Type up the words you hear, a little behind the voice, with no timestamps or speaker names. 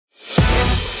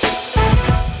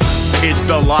It's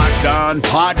the Locked On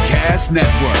Podcast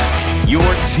Network, your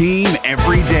team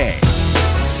every day.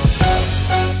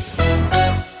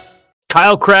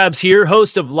 Kyle Krabs here,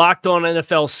 host of Locked On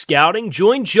NFL Scouting.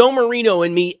 Join Joe Marino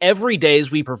and me every day as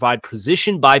we provide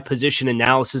position-by-position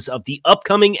analysis of the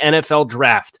upcoming NFL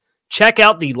Draft. Check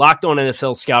out the Locked On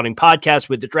NFL Scouting podcast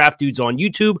with the Draft Dudes on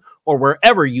YouTube or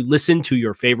wherever you listen to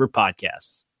your favorite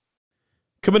podcasts.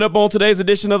 Coming up on today's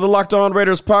edition of the Locked On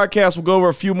Raiders podcast, we'll go over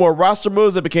a few more roster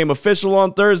moves that became official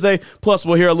on Thursday. Plus,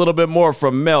 we'll hear a little bit more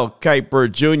from Mel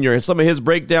Kiper Jr. and some of his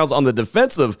breakdowns on the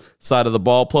defensive side of the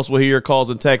ball. Plus, we'll hear your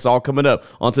calls and texts all coming up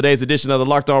on today's edition of the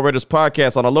Locked On Raiders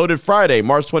podcast on a loaded Friday,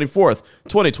 March 24th,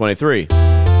 2023.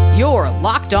 You're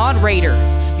Locked On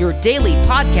Raiders, your daily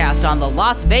podcast on the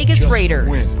Las Vegas Raiders.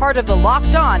 Win. Part of the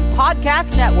Locked On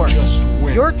Podcast Network.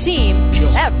 Your team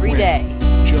every day.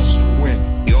 Just win.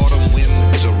 The autumn wind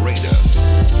is a raider,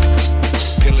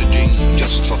 pillaging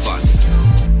just for fun.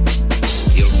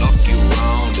 He'll knock you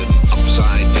round and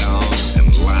upside down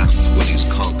and laugh when he's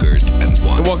conquered and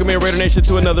won. And welcome here, Raider Nation,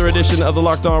 to another edition of the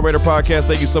Locked On Raider podcast.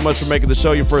 Thank you so much for making the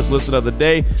show your first listen of the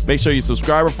day. Make sure you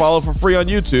subscribe or follow for free on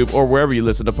YouTube or wherever you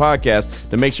listen to podcasts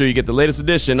to make sure you get the latest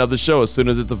edition of the show as soon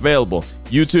as it's available.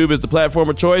 YouTube is the platform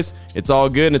of choice. It's all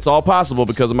good and it's all possible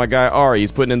because of my guy Ari.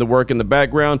 He's putting in the work in the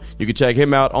background. You can check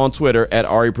him out on Twitter at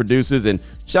Ari Produces and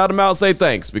shout him out and say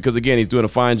thanks because, again, he's doing a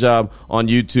fine job on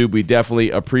YouTube. We definitely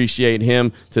appreciate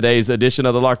him. Today's edition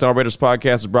of the Locked On Raiders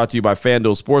podcast is brought to you by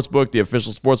FanDuel Sportsbook, the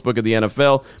official sportsbook of the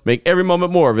NFL. Make every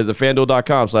moment more. Visit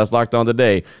FanDuel.com/LockedOn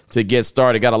today to get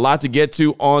started. Got a lot to get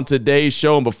to on today's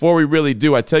show. And before we really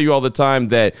do, I tell you all the time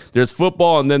that there's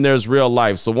football and then there's real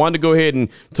life. So wanted to go ahead and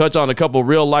touch on a couple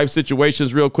real life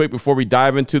situations real quick before we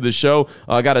dive into the show.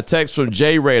 I got a text from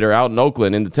Jay Raider out in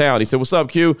Oakland in the town. He said, "What's up,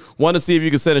 Q? Want to see if you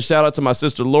can send a shout out to my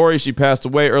sister Lori. She passed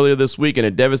away earlier this week and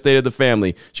it devastated the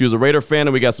family. She was a Raider fan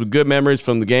and we got some good memories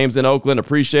from the games in Oakland.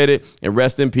 Appreciate it. And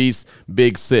rest in peace,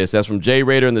 big sis." That's from Jay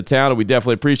Raider in the town. And we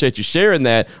definitely appreciate you sharing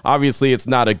that. Obviously, it's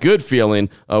not a good feeling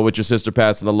with your sister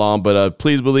passing along, but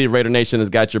please believe Raider Nation has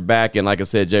got your back. And like I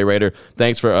said, Jay Raider,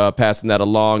 thanks for passing that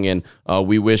along. And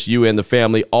we wish you and the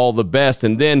family all the best.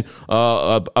 And then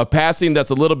a passing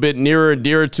that's a little bit nearer and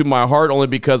dearer to my heart, only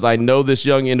because I know this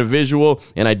young individual.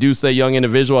 And I do say young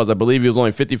individual as I believe he was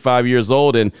only 55 years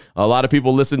old. And a lot of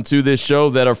people listen to this show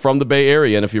that are from the Bay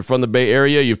Area. And if you're from the Bay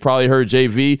Area, you've probably heard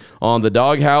JV on the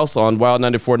Doghouse on Wild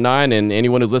 94.9. And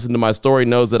anyone who's listened to my story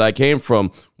knows that I came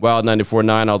from Wild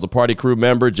 94.9. I was a party crew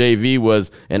member. JV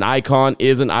was an icon,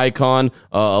 is an icon,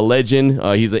 a legend.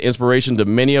 He's an inspiration to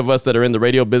many of us that are in the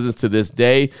radio business to this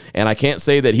day. And I can't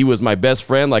say that he was my best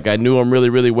friend. Like I knew him really,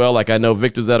 really well. Like I know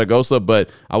Victor Zaragoza, but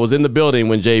I was in the building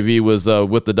when JV was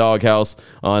with the Doghouse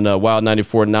on Wild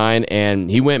 94.9,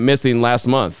 and he went missing last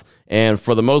month. And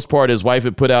for the most part, his wife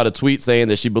had put out a tweet saying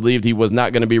that she believed he was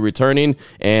not going to be returning.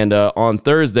 And on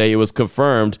Thursday, it was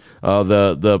confirmed.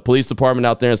 The police department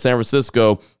out there in San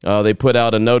Francisco, they put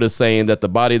out a notice saying that the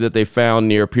body that they found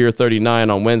near Pier 39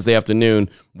 on Wednesday afternoon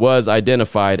was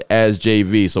identified as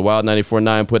JV. So Wild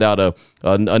 94.9 put out a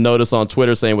notice on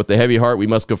Twitter saying, "With the heavy heart, we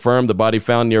must confirm the body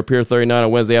found near Pier 39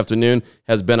 on Wednesday afternoon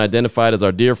has been identified as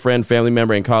our dear friend, family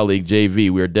member, and colleague, JV.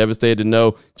 We are devastated to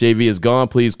know JV is gone.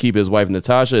 Please keep his wife,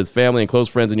 Natasha, his family, and close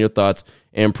friends in your thoughts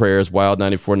and prayers." Wild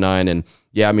 94.9. And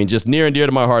yeah, I mean, just near and dear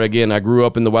to my heart. Again, I grew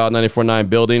up in the Wild 94.9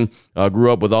 building,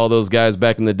 grew up with all those guys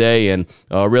back in the day. And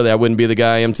really, I wouldn't be the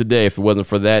guy I am today if it wasn't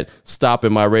for that stop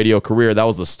in my radio career. That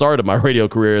was the start of my radio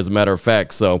career, as a matter of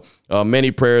fact. So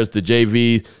many prayers to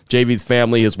JV's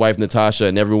family, his wife, Natasha,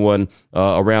 and everyone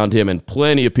around him. And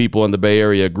plenty of people in the Bay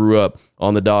Area grew up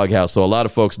on the Doghouse. So a lot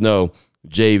of folks know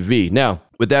JV. Now,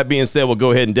 with that being said, we'll go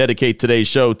ahead and dedicate today's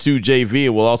show to JV,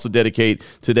 and we'll also dedicate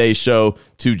today's show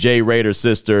to Jay Raider's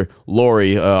sister,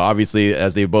 Lori, obviously,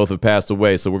 as they both have passed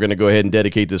away. So we're going to go ahead and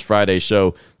dedicate this Friday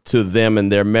show to them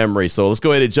and their memory. So let's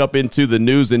go ahead and jump into the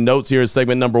news and notes here in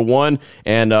segment number one.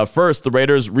 And first, the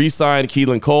Raiders re-signed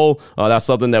Keelan Cole. That's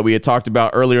something that we had talked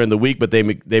about earlier in the week, but they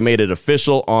made it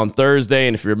official on Thursday.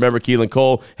 And if you remember, Keelan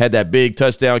Cole had that big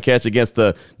touchdown catch against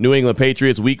the New England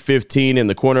Patriots week 15 in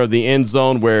the corner of the end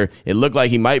zone where it looked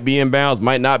like he might be inbounds,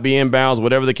 might not be inbounds,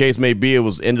 whatever the case may be. It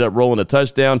was ended up rolling a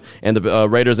touchdown, and the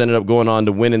Raiders ended up going on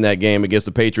to win in that game against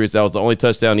the Patriots. That was the only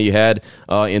touchdown he had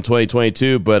in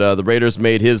 2022, but the Raiders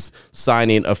made his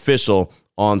signing official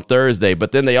on Thursday.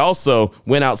 But then they also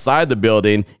went outside the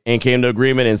building and came to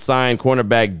agreement and signed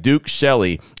cornerback Duke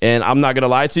Shelley. And I'm not going to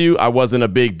lie to you, I wasn't a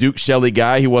big Duke Shelley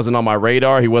guy. He wasn't on my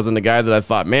radar. He wasn't the guy that I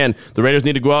thought, man, the Raiders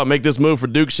need to go out and make this move for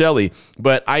Duke Shelley.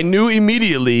 But I knew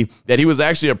immediately that he was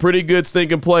actually a pretty good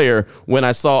stinking player when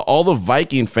I saw all the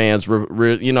Viking fans, kind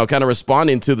of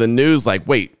responding to the news like,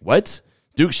 wait, what?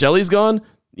 Duke Shelley's gone.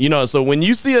 So when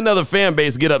you see another fan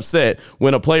base get upset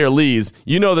when a player leaves,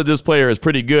 you know that this player is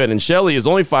pretty good. And Shelley is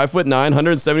only 5'9",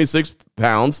 176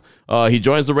 pounds. He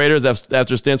joins the Raiders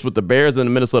after stints with the Bears and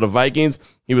the Minnesota Vikings.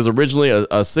 He was originally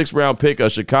a sixth-round pick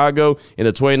of Chicago in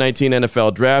the 2019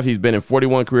 NFL Draft. He's been in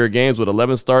 41 career games with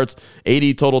 11 starts,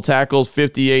 80 total tackles,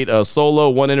 58 solo,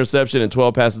 1 interception, and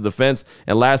 12 passes defense.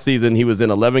 And last season, he was in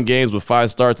 11 games with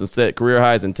 5 starts and set career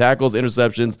highs in tackles,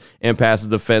 interceptions, and passes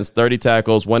defense, 30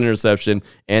 tackles, 1 interception,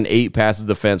 and 8 passes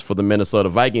defense for the Minnesota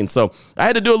Vikings. So I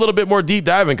had to do a little bit more deep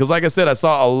diving because, like I said, I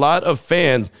saw a lot of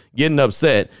fans getting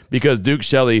upset because Duke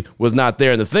Shelley was not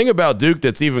there. And the thing about Duke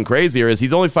that's even crazier is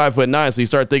he's only 5'9", so you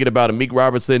start thinking about a Meek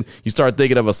Robertson, you start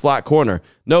thinking of a slot corner.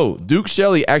 No, Duke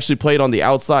Shelley actually played on the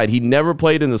outside. He never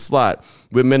played in the slot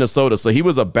with Minnesota, so he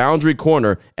was a boundary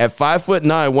corner at 5'9",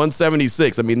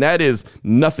 176. I mean, that is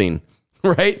nothing.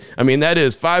 Right? I mean, that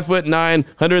is 5'9",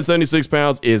 176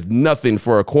 pounds is nothing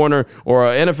for a corner or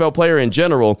an NFL player in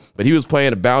general, but he was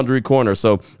playing a boundary corner.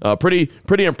 So pretty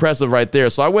impressive right there.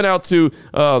 So I went out to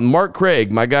Mark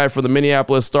Craig, my guy from the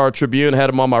Minneapolis Star-Tribune, had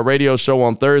him on my radio show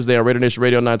on Thursday on Raider Nation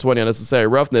Radio 920 on Necessary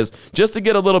Roughness, just to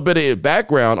get a little bit of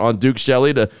background on Duke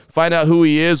Shelley, to find out who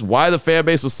he is, why the fan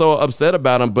base was so upset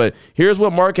about him. But here's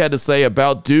what Mark had to say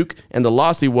about Duke and the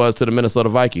loss he was to the Minnesota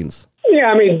Vikings. Yeah,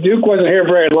 I mean, Duke wasn't here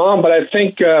very long, but I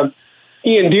think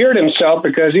he endeared himself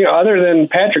because, other than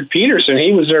Patrick Peterson,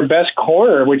 he was their best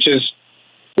corner, which is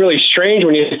really strange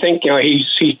when you think,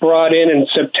 he's brought in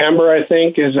September, I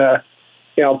think, as a,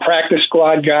 practice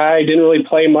squad guy, didn't really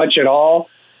play much at all.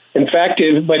 In fact,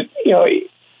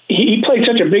 he played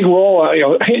such a big role,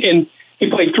 and he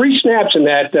played 3 snaps in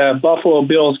that Buffalo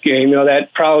Bills game,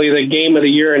 that probably the game of the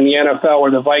year in the NFL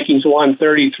where the Vikings won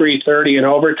 33-30 in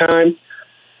overtime.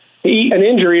 An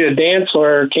injury to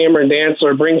Cameron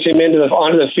Dantzler, brings him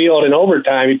onto the field in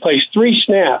overtime. He plays 3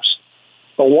 snaps,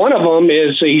 but one of them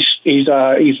is he's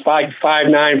 5'9",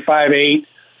 5'8".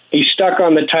 He's stuck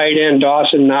on the tight end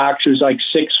Dawson Knox, who's like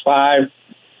 6'5",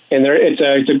 and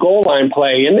it's a goal line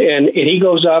play, and he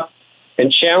goes up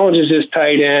and challenges his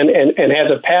tight end and has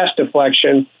a pass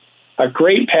deflection, a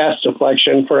great pass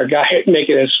deflection for a guy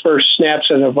making his first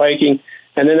snaps as a Viking.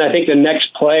 And then I think the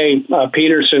next play,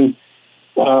 Peterson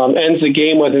ends the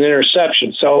game with an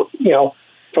interception. So,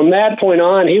 from that point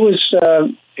on, he was a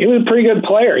pretty good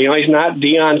player. He's not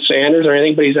Deion Sanders or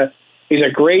anything, but he's a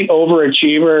great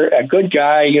overachiever, a good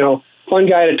guy, fun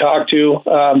guy to talk to.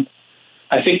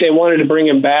 I think they wanted to bring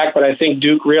him back, but I think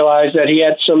Duke realized that he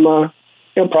had some,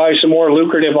 probably some more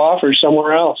lucrative offers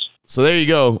somewhere else. So there you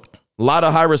go. A lot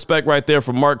of high respect right there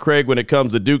from Mark Craig when it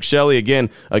comes to Duke Shelley. Again,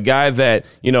 a guy that,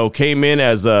 came in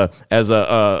as a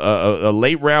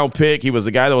late round pick. He was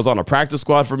a guy that was on a practice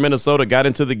squad for Minnesota, got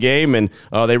into the game, and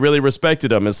they really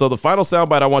respected him. And so the final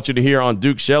soundbite I want you to hear on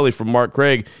Duke Shelley from Mark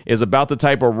Craig is about the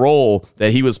type of role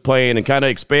that he was playing and kind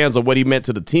of expands on what he meant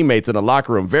to the teammates in the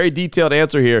locker room. Very detailed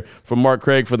answer here from Mark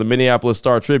Craig for the Minneapolis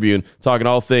Star-Tribune, talking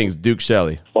all things Duke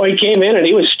Shelley. Well, he came in and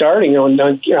he was starting.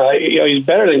 He's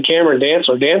better than Cameron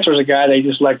Dantzler. Dantzler's a guy they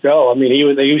just let go. I mean, he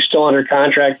was still under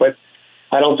contract, but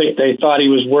I don't think they thought he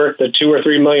was worth the $2 or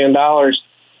 $3 million.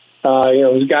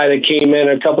 The guy that came in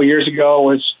a couple years ago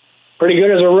was pretty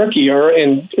good as a rookie or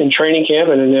in training camp,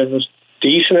 and it was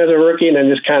decent as a rookie, and then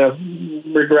just kind of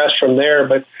regressed from there.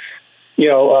 But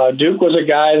Duke was a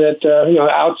guy that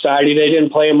outside they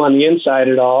didn't play him on the inside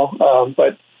at all,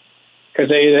 but because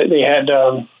they had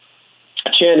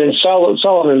Chandon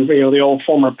Sullivan, the old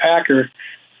former Packer,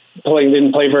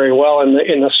 didn't play very well in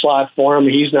the slot for him.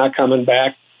 He's not coming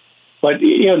back. But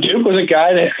Duke was a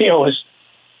guy that was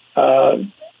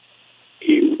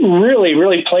really,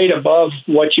 really played above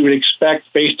what you would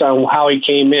expect based on how he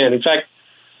came in. In fact,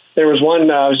 there was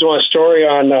I was doing a story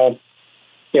on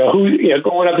who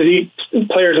going up to the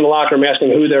players in the locker room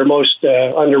asking who their most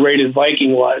underrated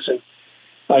Viking was, and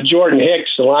Jordan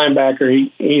Hicks, the linebacker,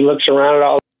 he looks around at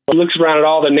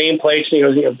all the nameplates and he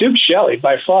goes, Duke Shelley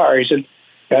by far. He said,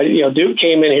 Duke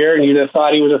came in here and you'd have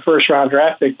thought he was a first-round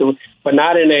draft pick, but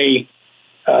not in a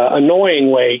annoying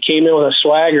way. He came in with a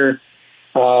swagger,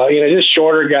 just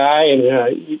shorter guy, and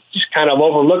you just kind of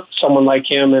overlooked someone like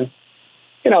him. And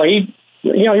he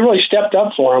really stepped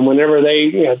up for him whenever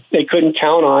they couldn't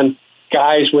count on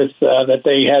guys with that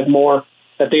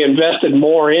they invested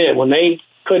more in. When they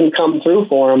couldn't come through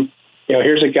for him,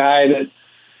 here's a guy that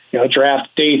draft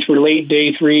late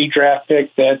day 3 draft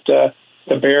pick that.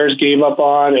 The Bears gave up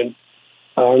on, and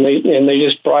they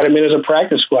just brought him in as a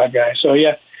practice squad guy. So he's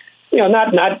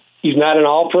not an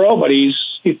all-pro, but he's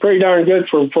pretty darn good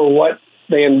for what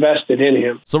they invested in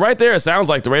him. So right there, it sounds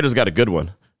like the Raiders got a good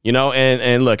one.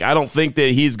 And look, I don't think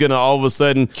that he's going to all of a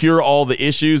sudden cure all the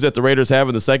issues that the Raiders have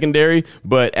in the secondary.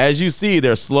 But as you see,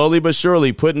 they're slowly but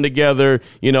surely putting together,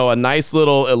 a nice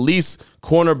little, at least,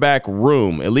 cornerback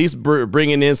room, at least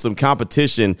bringing in some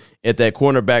competition at that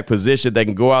cornerback position that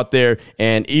can go out there.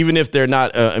 And even if they're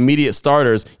not immediate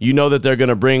starters, that they're going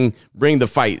to bring the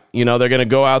fight. They're going to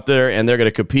go out there and they're going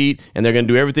to compete and they're going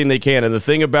to do everything they can. And the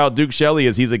thing about Duke Shelley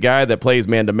is he's a guy that plays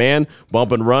man-to-man,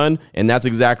 bump and run, and that's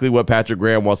exactly what Patrick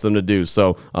Graham wants them to do.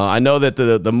 So I know that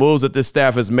the moves that this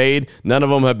staff has made, none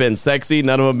of them have been sexy.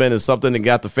 None of them have been something that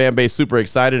got the fan base super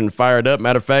excited and fired up.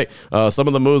 Matter of fact, some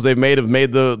of the moves they've made have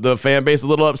made the fan base a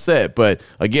little upset. But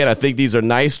again, I think these are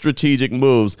nice strategic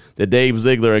moves that Dave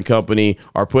Ziegler and company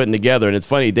are putting together. And it's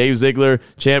funny, Dave Ziegler,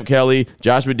 Champ Kelly,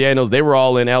 Josh McDaniels, they were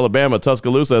all in Alabama,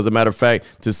 Tuscaloosa, as a matter of fact,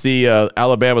 to see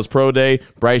Alabama's pro day.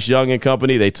 Bryce Young and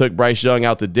company, they took Bryce Young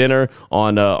out to dinner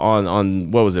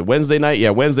on what was it, Wednesday night?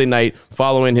 Yeah, Wednesday night,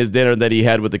 following his dinner that he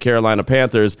had with the Carolina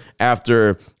Panthers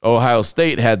after Ohio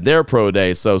State had their pro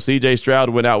day. So C.J. Stroud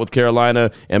went out with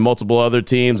Carolina and multiple other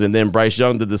teams, and then Bryce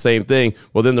Young did the same thing.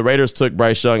 Well, then the Raiders took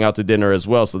Bryce Young out to dinner as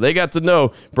well. So they got to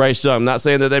know Bryce Young. I'm not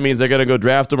saying that means they're going to go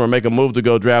draft him or make a move to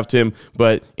go draft him,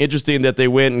 but interesting that they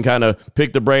went and kind of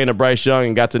picked the brain of Bryce Young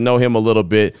and got to know him a little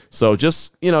bit. So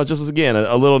just again,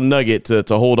 a little nugget to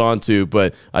hold on to.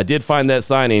 But I did find that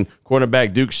signing,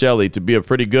 cornerback Duke Shelley, to be a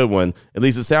pretty good one. At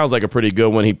least it sounds like a pretty good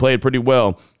one. He played pretty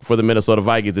well for the Minnesota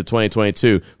Vikings in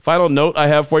 2022. Final note I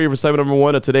have for you for segment number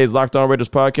 1 of today's Locked On Raiders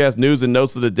podcast, news and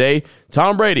notes of the day.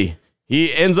 Tom Brady,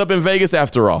 he ends up in Vegas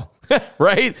after all,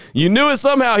 right? You knew it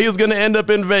somehow he was going to end up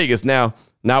in Vegas. Now,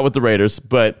 not with the Raiders,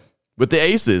 but with the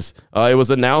Aces. It was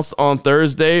announced on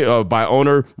Thursday by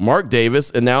owner Mark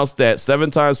Davis, announced that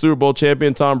 7-time Super Bowl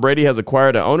champion Tom Brady has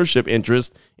acquired an ownership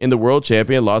interest in the world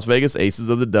champion Las Vegas Aces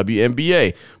of the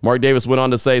WNBA. Mark Davis went on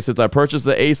to say, "Since I purchased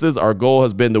the Aces, our goal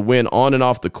has been to win on and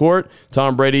off the court.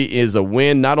 Tom Brady is a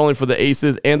win not only for the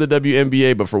Aces and the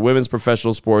WNBA, but for women's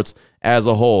professional sports as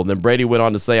a whole." And then Brady went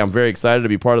on to say, "I'm very excited to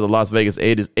be part of the Las Vegas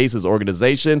Aces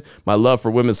organization. My love for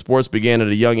women's sports began at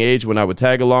a young age when I would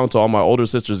tag along to all my older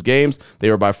sister's games. They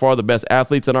were by far the best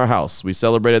athletes in our house. We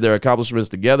celebrated their accomplishments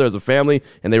together as a family,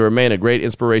 and they remain a great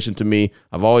inspiration to me.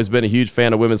 I've always been a huge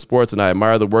fan of women's sports, and I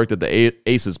admire the work that the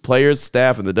Aces players,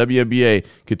 staff, and the WNBA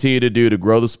continue to do to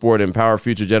grow the sport and empower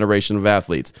future generation of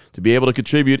athletes. To be able to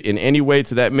contribute in any way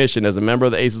to that mission as a member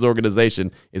of the Aces organization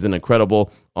is an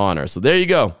incredible honor." So there you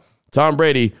go. Tom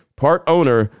Brady, part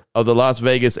owner of the Las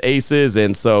Vegas Aces.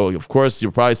 And so, of course,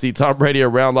 you'll probably see Tom Brady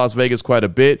around Las Vegas quite a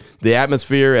bit. The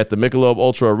atmosphere at the Michelob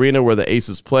Ultra Arena where the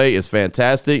Aces play is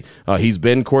fantastic. He's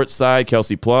been courtside.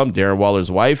 Kelsey Plum, Darren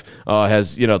Waller's wife,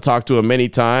 has talked to him many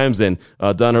times and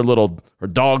done her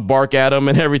dog bark at him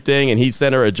and everything. And he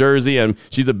sent her a jersey, and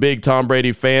she's a big Tom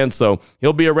Brady fan. So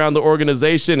he'll be around the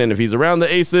organization. And if he's around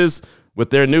the Aces, with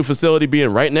their new facility being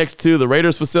right next to the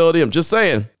Raiders facility, I'm just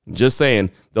saying,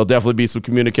 there'll definitely be some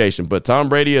communication. But Tom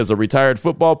Brady is a retired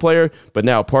football player, but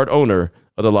now part owner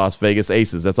of the Las Vegas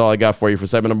Aces. That's all I got for you for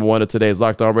segment number 1 of today's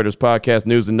Locked On Raiders podcast,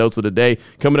 news and notes of the day.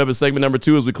 Coming up in segment number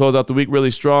 2 as we close out the week really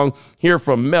strong, hear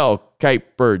from Mel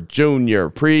Kiper Jr.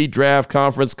 Pre-draft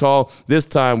conference call. This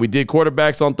time we did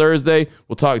quarterbacks on Thursday.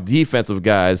 We'll talk defensive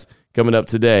guys coming up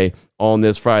today on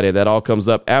this Friday. That all comes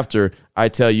up after I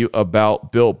tell you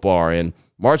about Built Bar. And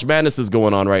March Madness is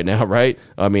going on right now, right?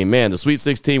 I mean, man, the Sweet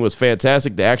 16 was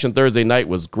fantastic. The action Thursday night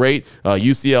was great.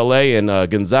 UCLA and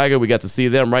Gonzaga, we got to see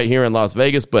them right here in Las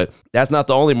Vegas. But that's not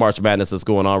the only March Madness that's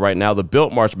going on right now. The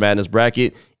Built March Madness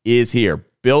bracket is here.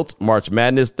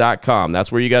 BuiltMarchMadness.com.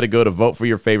 That's where you got to go to vote for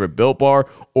your favorite Built Bar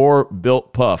or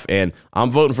Built Puff. And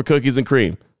I'm voting for cookies and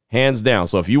cream. Hands down.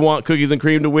 So if you want cookies and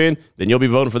cream to win, then you'll be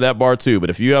voting for that bar too. But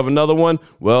if you have another one,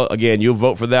 well, again, you'll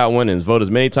vote for that one and vote as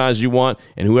many times as you want.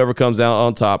 And whoever comes out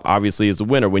on top, obviously, is the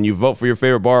winner. When you vote for your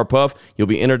favorite bar or puff, you'll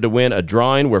be entered to win a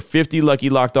drawing where 50 lucky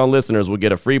Locked On listeners will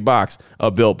get a free box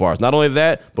of Built Bars. Not only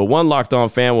that, but one Locked On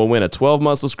fan will win a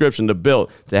 12-month subscription to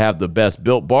Built to have the best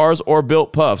Built Bars or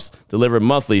Built Puffs delivered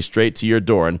monthly straight to your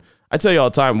door. And I tell you all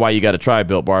the time why you got to try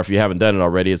Built Bar if you haven't done it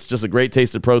already. It's just a great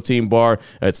tasted protein bar.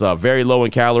 It's very low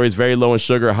in calories, very low in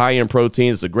sugar, high in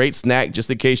protein. It's a great snack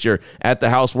just in case you're at the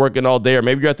house working all day, or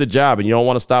maybe you're at the job and you don't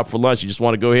want to stop for lunch. You just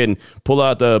want to go ahead and pull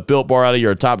out the Built Bar out of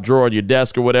your top drawer of your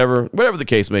desk or whatever the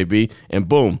case may be, and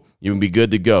boom, you can be good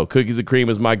to go. Cookies and cream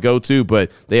is my go-to,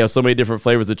 but they have so many different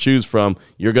flavors to choose from.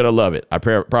 You're going to love it. I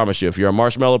promise you. If you're a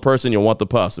marshmallow person, you'll want the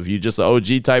puffs. If you're just an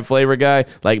OG type flavor guy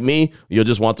like me, you'll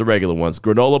just want the regular ones.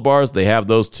 Granola bars, they have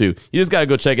those too. You just got to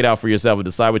go check it out for yourself and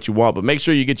decide what you want, but make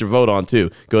sure you get your vote on too.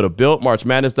 Go to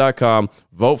BuiltMarchMadness.com,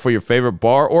 vote for your favorite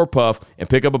bar or puff, and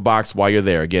pick up a box while you're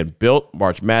there. Again,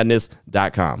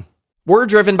 BuiltMarchMadness.com. We're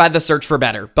driven by the search for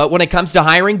better, but when it comes to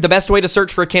hiring, the best way to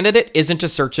search for a candidate isn't to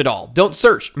search at all. Don't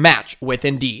search, match with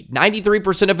Indeed.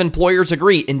 93% of employers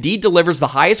agree Indeed delivers the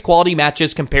highest quality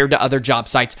matches compared to other job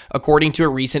sites, according to a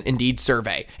recent Indeed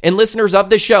survey. And listeners of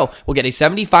this show will get a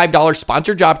 $75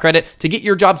 sponsored job credit to get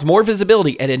your jobs more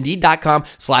visibility at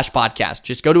Indeed.com/podcast.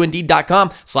 Just go to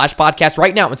Indeed.com/podcast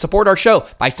right now and support our show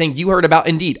by saying you heard about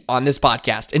Indeed on this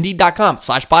podcast.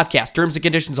 Indeed.com/podcast. Terms and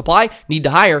conditions apply. Need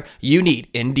to hire? You need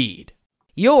Indeed.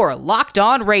 Your Locked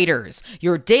On Raiders,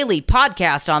 your daily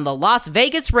podcast on the Las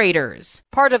Vegas Raiders.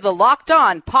 Part of the Locked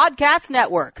On Podcast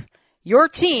Network, your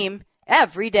team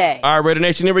every day. All right, Raider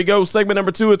Nation, here we go. Segment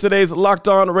number 2 of today's Locked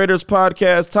On Raiders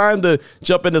podcast. Time to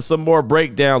jump into some more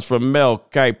breakdowns from Mel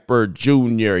Kiper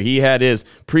Jr. He had his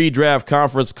pre-draft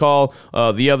conference call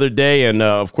the other day, and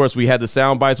of course, we had the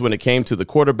sound bites when it came to the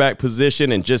quarterback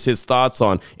position and just his thoughts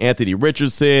on Anthony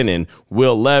Richardson and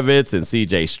Will Levis and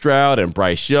C.J. Stroud and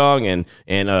Bryce Young and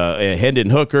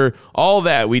Hendon Hooker. All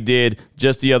that we did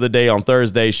just the other day on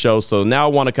Thursday's show. So now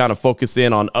I want to kind of focus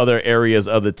in on other areas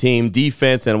of the team,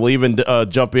 defense, and we'll even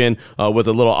jump in with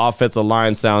a little offensive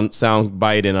line sound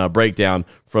bite and a breakdown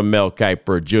from Mel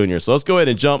Kiper Jr. So let's go ahead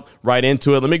and jump right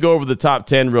into it. Let me go over the top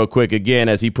 10 real quick again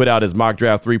as he put out his mock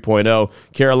draft 3.0.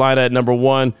 Carolina at number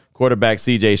 1, quarterback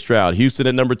C.J. Stroud. Houston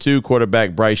at number 2,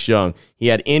 quarterback Bryce Young. He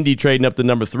had Indy trading up to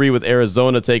number 3 with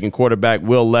Arizona taking quarterback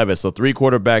Will Levis. So 3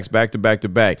 quarterbacks back to back to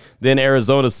back. Then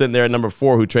Arizona sitting there at number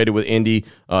 4, who traded with Indy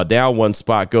down 1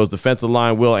 spot, goes defensive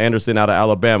line Will Anderson out of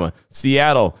Alabama.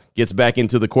 Seattle gets back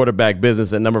into the quarterback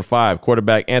business at number 5,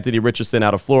 quarterback Anthony Richardson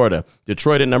out of Florida.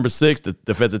 Detroit at number 6, the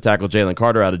defensive tackle Jalen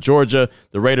Carter out of Georgia.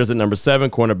 The Raiders at number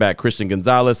 7, cornerback Christian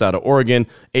Gonzalez out of Oregon.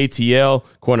 ATL,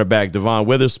 cornerback Devon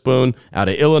Witherspoon out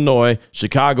of Illinois.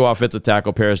 Chicago offensive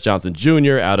tackle Paris Johnson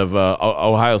Jr. out of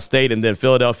Ohio State, and then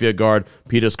Philadelphia guard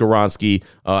Peter Skoronski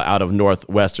out of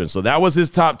Northwestern. So that was his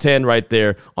top 10 right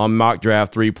there on Mock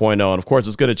Draft 3.0. And of course,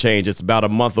 it's going to change. It's about a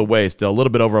month away, still a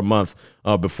little bit over a month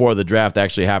before the draft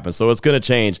actually happens. So it's going to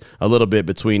change a little bit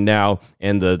between now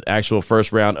and the actual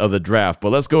first round of the draft.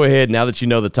 But let's go ahead, now that you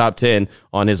know the top 10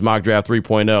 on his Mock Draft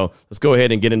 3.0, let's go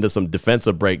ahead and get into some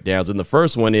defensive breakdowns. And the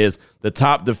first one is the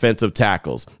top defensive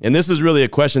tackles. And this is really a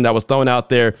question that was thrown out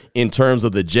there in terms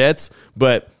of the Jets,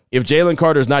 but if Jalen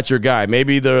Carter's not your guy,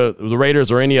 maybe the Raiders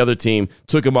or any other team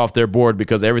took him off their board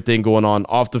because everything going on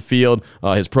off the field,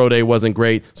 his pro day wasn't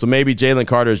great. So maybe Jalen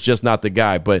Carter is just not the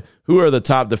guy. But who are the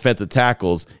top defensive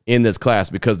tackles in this class?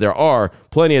 Because there are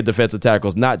plenty of defensive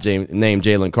tackles not named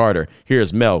Jalen Carter.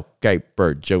 Here's Mel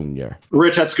Kiper Jr.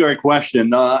 Rich, that's a great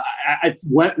question. I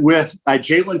went with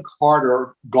Jalen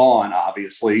Carter gone,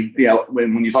 obviously. You know,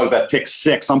 when you talk about pick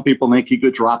 6, some people think he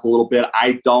could drop a little bit.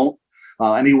 I don't.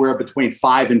 Anywhere between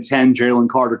 5 and 10, Jalen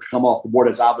Carter could come off the board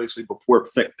as obviously before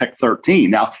pick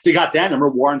 13. Now, if you got that number,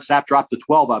 Warren Sapp dropped to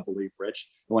 12, I believe, Rich,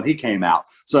 when he came out.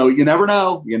 So you never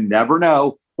know. You never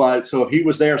know. But so if he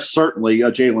was there, certainly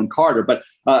Jalen Carter. But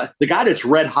the guy that's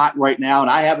red hot right now, and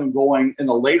I have him going in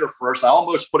the later first, I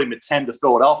almost put him at 10 to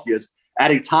Philadelphia, is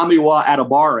Adetomiwa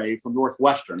Adebawore from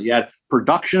Northwestern. He had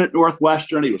production at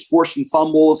Northwestern. He was forcing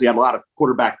fumbles. He had a lot of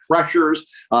quarterback pressures.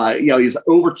 He's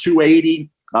over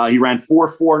 280. He ran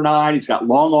 4.49. He's got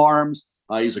long arms.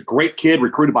 He's a great kid,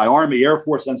 recruited by Army Air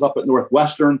Force, ends up at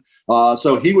Northwestern.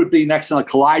 So he would be next to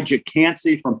Kalijah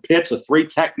Cansey from Pitt's, a 3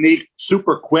 technique,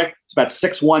 super quick. It's about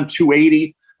 6'1",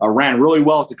 280. Ran really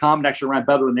well at the combine. Actually ran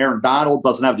better than Aaron Donald.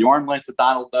 Doesn't have the arm length of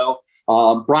Donald, though.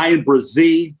 Brian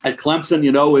Brzee at Clemson,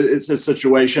 is his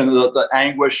situation, the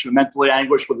anguish, mentally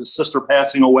anguish with his sister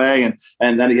passing away.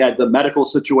 And then he had the medical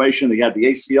situation. He had the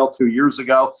ACL 2 years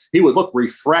ago. He would look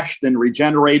refreshed and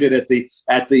regenerated at the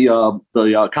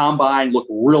combine,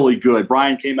 looked really good.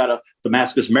 Brian came out of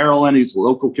Damascus, Maryland. He's a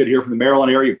local kid here from the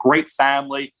Maryland area, great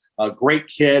family, a great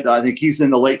kid. I think he's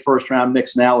in the late first round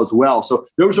mix now as well. So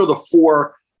those are the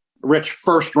 4 Rich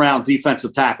first round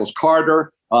defensive tackles.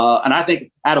 Carter, and I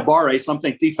think Adebawore, some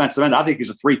think defensive end. I think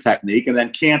he's a 3 technique, and then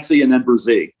Cansey, and then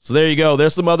Brzee. So there you go.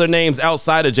 There's some other names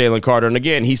outside of Jalen Carter. And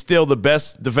again, he's still the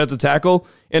best defensive tackle.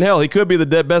 And hell, he could be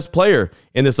the best player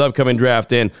in this upcoming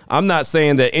draft. And I'm not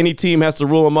saying that any team has to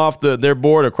rule him off their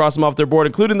board or cross him off their board,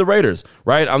 including the Raiders,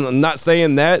 right? I'm not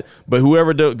saying that, but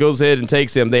whoever goes ahead and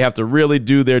takes him, they have to really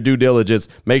do their due diligence,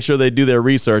 make sure they do their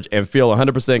research, and feel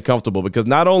 100% comfortable. Because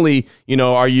not only,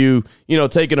 are you,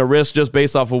 taking a risk just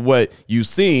based off of what you've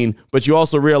seen, but you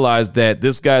also realize that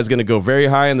this guy is going to go very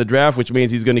high in the draft, which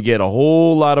means he's going to get a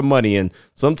whole lot of money. And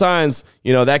sometimes,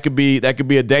 that could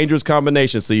be a dangerous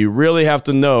combination. So you really have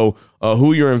to know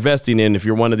who you're investing in if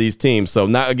you're one of these teams. So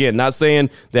not saying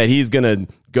that he's going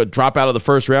to drop out of the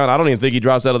first round. I don't even think he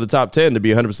drops out of the top 10, to be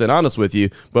 100% honest with you,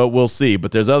 but we'll see.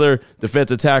 But there's other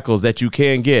defensive tackles that you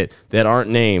can get that aren't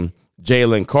named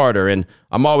Jalen Carter. And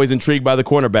I'm always intrigued by the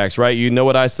cornerbacks, right? You know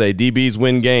what I say, DBs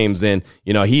win games. And,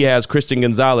 he has Christian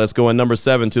Gonzalez going number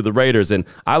 7 to the Raiders. And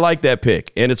I like that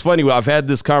pick. And it's funny, I've had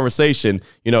this conversation,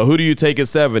 who do you take at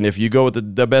 7 if you go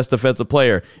with the best defensive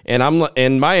player?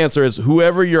 And my answer is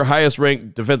whoever your highest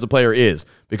ranked defensive player is,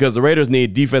 because the Raiders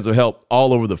need defensive help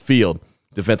all over the field.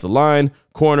 Defensive line,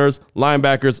 corners,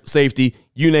 linebackers, safety,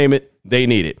 you name it, they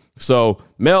need it. So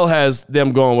Mel has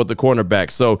them going with the cornerback.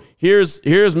 So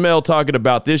here's Mel talking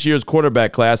about this year's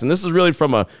cornerback class, and this is really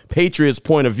from a Patriots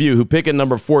point of view, who pick at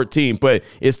number 14, but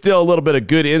it's still a little bit of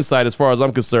good insight as far as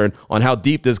I'm concerned on how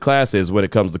deep this class is when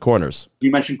it comes to corners.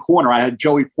 You mentioned corner. I had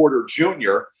Joey Porter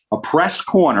Jr., a press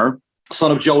corner,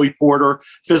 son of Joey Porter,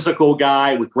 physical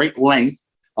guy with great length.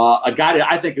 A guy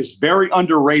that I think is very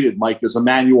underrated, Mike, is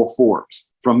Emmanuel Forbes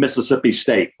from Mississippi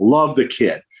State. Love the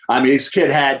kid. I mean, this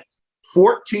kid had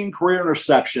 14 career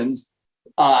interceptions.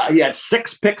 He had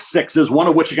 6 pick sixes, one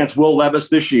of which against Will Levis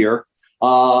this year.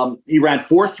 He ran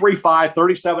 4.35,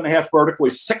 37.5 vertical.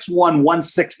 He's 6'1",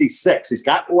 166. He's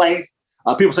got length.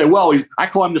 People say, well, I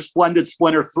call him the Splendid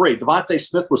Splinter 3. Devontae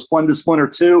Smith was Splendid Splinter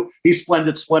 2. He's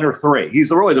Splendid Splinter 3. He's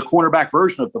really the cornerback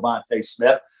version of Devontae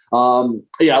Smith.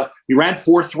 He ran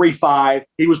 4.35.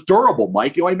 He was durable,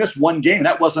 Mike. He only missed one game.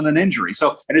 That wasn't an injury.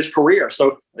 So in his career.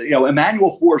 So,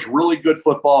 Emmanuel Forbes, really good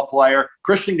football player.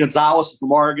 Christian Gonzalez from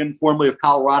Oregon, formerly of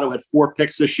Colorado, had 4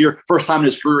 picks this year. First time in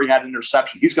his career he had an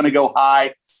interception. He's going to go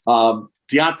high.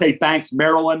 Deontay Banks,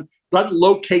 Maryland, doesn't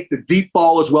locate the deep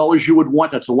ball as well as you would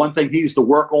want. That's the one thing he needs to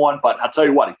work on. But I'll tell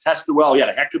you what, he tested well. He had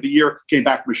a heck of a year. Came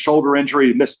back from a shoulder injury.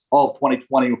 He missed all of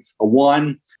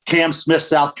 2021. Cam Smith,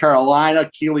 South Carolina.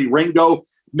 Keely Ringo,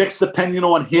 mixed opinion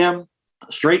on him.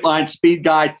 Straight line speed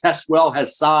guy. Tests well,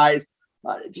 has size.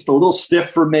 Just a little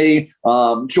stiff for me.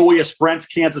 Julius Brents,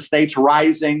 Kansas State's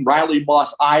rising. Riley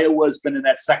Moss, Iowa's been in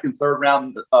that second, third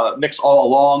round mix all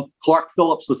along. Clark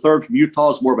Phillips, the third from Utah,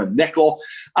 is more of a nickel.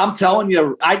 I'm telling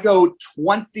you, I go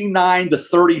 29 to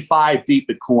 35 deep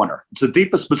at corner. It's the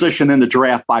deepest position in the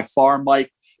draft by far,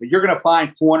 Mike. You're going to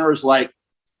find corners like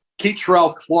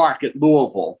Keitrell Clark at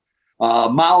Louisville,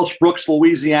 Miles Brooks,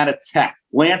 Louisiana Tech,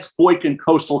 Lance Boykin,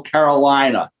 Coastal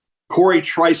Carolina, Corey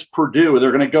Trice, Purdue.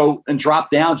 They're going to go and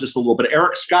drop down just a little bit.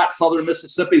 Eric Scott, Southern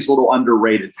Mississippi, is a little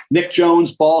underrated. Nick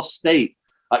Jones, Ball State.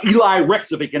 Eli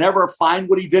Ricks, if he can ever find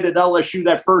what he did at LSU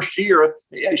that first year,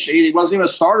 he wasn't even a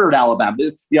starter at Alabama.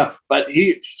 But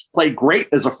he played great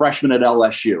as a freshman at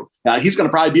LSU. He's going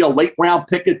to probably be a late round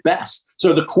pick at best.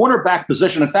 So the cornerback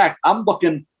position, in fact, I'm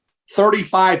looking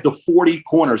 35 to 40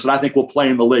 corners that I think will play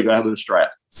in the league out of this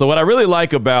draft. So what I really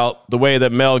like about the way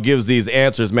that Mel gives these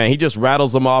answers, man, he just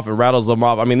rattles them off and rattles them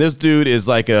off. I mean, this dude is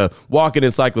like a walking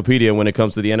encyclopedia when it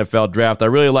comes to the NFL draft. I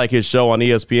really like his show on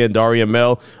ESPN, Dari and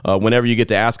Mel, whenever you get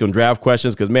to ask him draft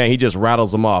questions, because, man, he just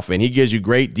rattles them off, and he gives you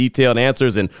great detailed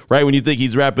answers. And right when you think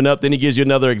he's wrapping up, then he gives you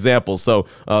another example. So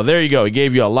there you go. He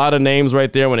gave you a lot of names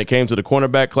right there when it came to the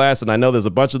cornerback class, and I know there's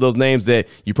a bunch of those names that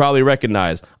you probably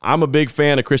recognize. I'm a big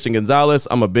fan of Christian Gonzalez.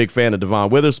 I'm a big fan of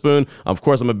Devon Witherspoon. Of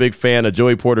course, I'm a big fan of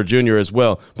Joey Porter Jr. as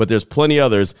well, but there's plenty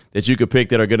others that you could pick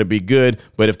that are going to be good.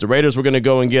 But if the Raiders were going to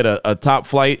go and get a top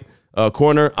flight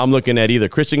corner, I'm looking at either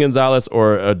Christian Gonzalez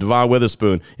or Devon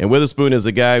Witherspoon. And Witherspoon is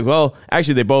a guy, well,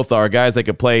 actually they both are guys that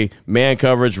could play man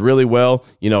coverage really well,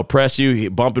 press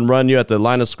you, bump and run you at the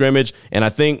line of scrimmage. And I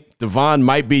think Devon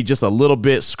might be just a little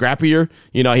bit scrappier.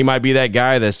 He might be that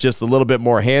guy that's just a little bit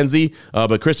more handsy.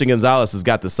 But Christian Gonzalez has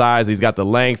got the size. He's got the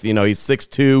length. He's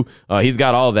 6'2". He's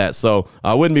got all that. So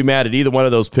I wouldn't be mad at either one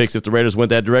of those picks if the Raiders went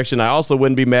that direction. I also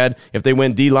wouldn't be mad if they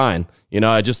went D-line,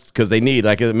 just because they need,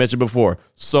 like I mentioned before,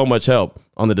 so much help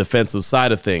on the defensive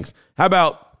side of things. How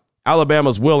about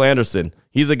Alabama's Will Anderson?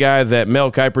 He's a guy that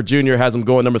Mel Kiper Jr. has him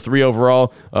going number 3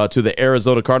 overall to the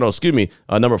Arizona Cardinals.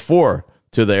 Number 4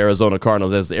 to the Arizona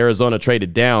Cardinals, as Arizona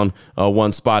traded down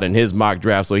one spot in his mock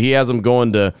draft. So he has them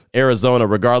going to Arizona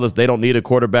regardless. They don't need a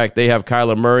quarterback. They have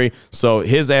Kyler Murray. So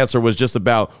his answer was just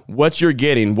about what you're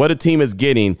getting, what a team is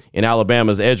getting in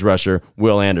Alabama's edge rusher,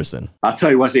 Will Anderson. I'll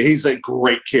tell you what, he's a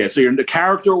great kid. So you're into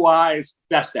character-wise,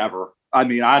 best ever. I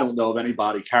mean, I don't know of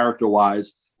anybody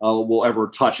character-wise will ever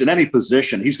touch in any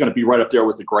position. He's going to be right up there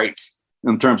with the greats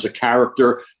in terms of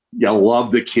character. You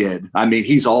love the kid. I mean,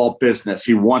 he's all business.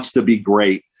 He wants to be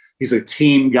great. He's a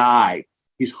team guy.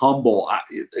 He's humble.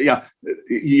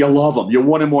 You love him. You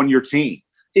want him on your team.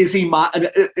 Is he?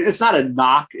 It's not a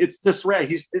knock. It's just rare.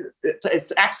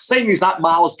 It's saying he's not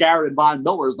Myles Garrett and Von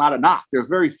Miller is not a knock. There's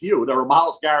very few. There are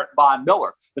Myles Garrett and Von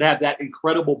Miller that have that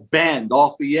incredible bend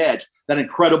off the edge, that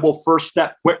incredible first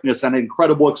step quickness, and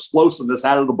incredible explosiveness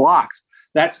out of the blocks.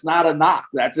 That's not a knock.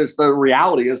 That's just the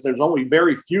reality. Is there's only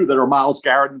very few that are Myles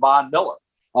Garrett and Von Miller.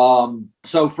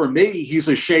 So for me, he's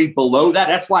a shade below that.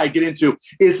 That's why I get into,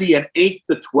 is he an 8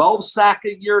 to 12 sack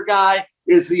a year guy?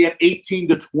 Is he an 18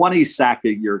 to 20 sack a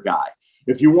year guy?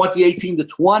 If you want the 18 to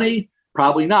 20,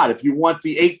 probably not. If you want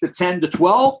the 8 to 10 to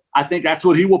 12, I think that's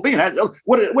what he will be. And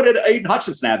what did Aiden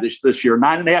Hutchinson have this year?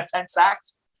 9.5, 10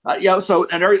 sacks? So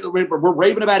and we're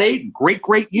raving about Aiden.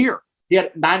 Great year. He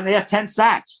had 9.5, 10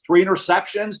 sacks, 3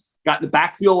 interceptions, got in the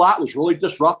backfield a lot, was really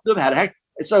disruptive.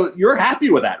 So you're happy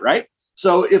with that, right?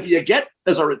 So if you get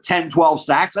as a 10, 12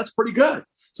 sacks, that's pretty good.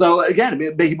 So again,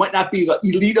 he might not be the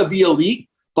elite of the elite,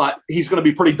 but he's going to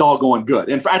be pretty doggone good.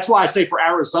 And that's why I say for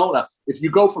Arizona, if you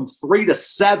go from 3 to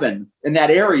 7 in that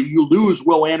area, you lose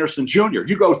Will Anderson Jr.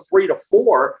 You go 3 to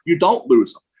 4, you don't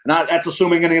lose him. And that's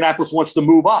assuming Indianapolis wants to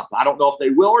move up. I don't know if they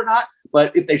will or not,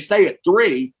 but if they stay at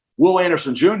 3, Will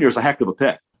Anderson Jr. is a heck of a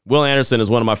pick. Will Anderson is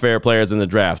one of my favorite players in the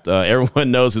draft.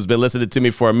 Everyone knows who's been listening to me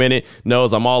for a minute,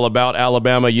 knows I'm all about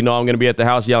Alabama. You know I'm going to be at the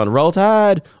house yelling, Roll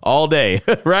Tide, all day,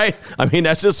 right? I mean,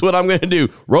 that's just what I'm going to do.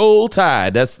 Roll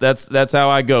Tide. That's how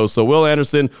I go. So Will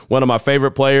Anderson, one of my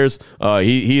favorite players.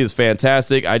 He is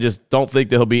fantastic. I just don't think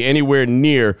that he'll be anywhere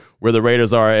near where the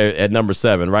Raiders are at number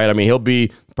 7, right? I mean, he'll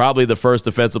be probably the first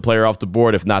defensive player off the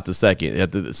board, if not the second.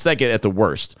 At the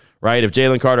worst, right? If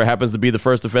Jalen Carter happens to be the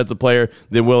first defensive player,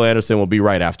 then Will Anderson will be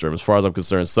right after him, as far as I'm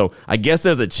concerned. So I guess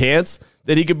there's a chance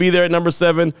that he could be there at number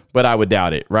 7, but I would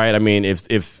doubt it, right? I mean,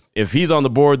 if he's on the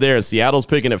board there and Seattle's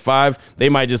picking at 5, they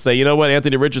might just say, you know what,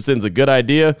 Anthony Richardson's a good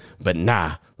idea, but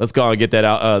nah. Let's go and get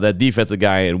that defensive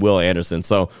guy in Will Anderson.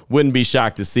 So wouldn't be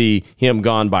shocked to see him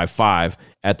gone by 5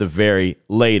 at the very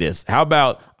latest. How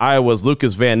about Iowa's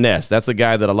Lucas Van Ness? That's a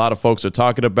guy that a lot of folks are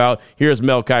talking about. Here's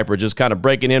Mel Kiper just kind of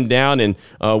breaking him down and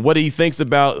what he thinks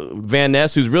about Van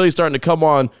Ness, who's really starting to come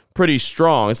on pretty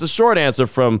strong. It's a short answer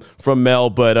from Mel,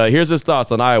 but here's his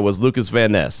thoughts on Iowa's Lucas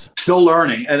Van Ness. Still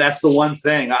learning, and that's the one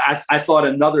thing. I thought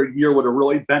another year would have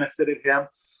really benefited him.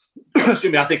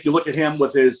 Excuse me, I think you look at him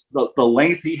with the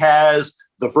length he has,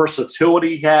 the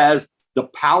versatility he has, the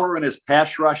power in his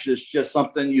pass rush is just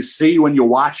something you see when you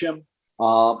watch him.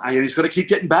 And he's going to keep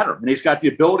getting better. And he's got the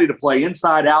ability to play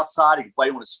inside, outside. He can play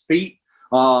on his feet.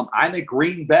 I think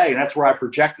Green Bay, and that's where I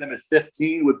projected him at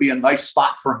 15, would be a nice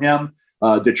spot for him.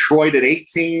 Detroit at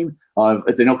 18,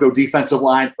 if they don't go defensive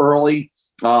line early.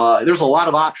 There's a lot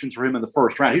of options for him in the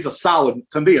first round. He's a solid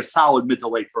mid to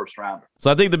late first rounder.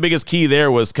 So I think the biggest key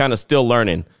there was kind of still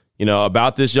learning,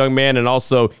 about this young man, and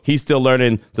also he's still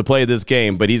learning to play this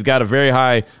game, but he's got a very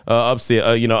high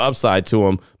upside to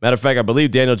him. Matter of fact, I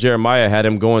believe Daniel Jeremiah had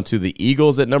him going to the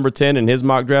Eagles at number 10 in his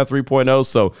mock draft 3.0.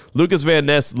 So Lucas Van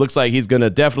Ness looks like he's going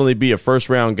to definitely be a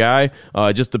first-round guy.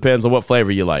 It just depends on what flavor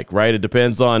you like, right? It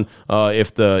depends on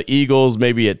if the Eagles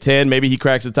maybe at 10, maybe he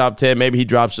cracks the top 10, maybe he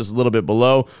drops just a little bit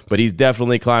below, but he's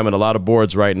definitely climbing a lot of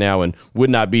boards right now and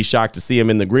would not be shocked to see him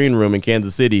in the green room in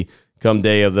Kansas City come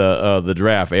day of the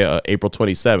draft, April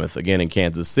 27th, again in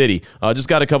Kansas City. Just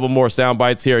got a couple more sound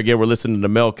bites here. Again, we're listening to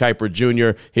Mel Kiper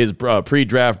Jr., his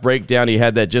pre-draft breakdown. He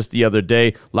had that just the other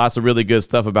day. Lots of really good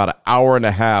stuff, about an hour and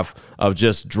a half of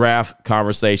just draft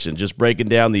conversation, just breaking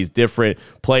down these different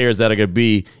players that are going to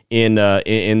be in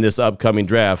this upcoming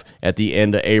draft at the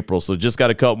end of April. So just got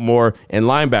a couple more. And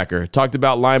linebacker. Talked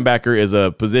about linebacker is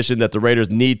a position that the Raiders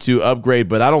need to upgrade,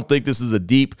 but I don't think this is a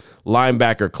deep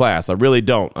linebacker class. I really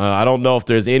don't. I don't know if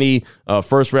there's any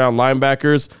first-round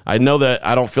linebackers. I know that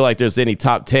I don't feel like there's any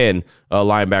top 10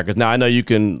 linebackers. Now, I know you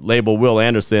can label Will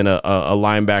Anderson a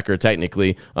linebacker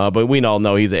technically, but we all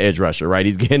know he's an edge rusher, right?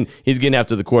 He's getting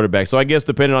after the quarterback. So I guess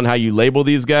depending on how you label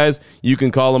these guys, you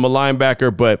can call him a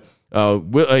linebacker, but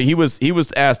he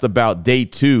was asked about day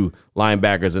 2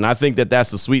 linebackers, and I think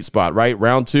that's the sweet spot, right?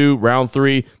 Round 2, round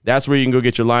 3, that's where you can go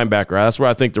get your linebacker. That's where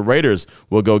I think the Raiders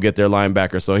will go get their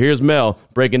linebacker. So here's Mel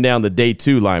breaking down the day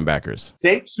 2 linebackers.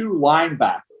 Day 2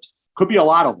 linebackers. Could be a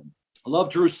lot of them. I love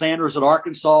Drew Sanders at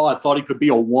Arkansas. I thought he could be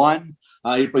a 1.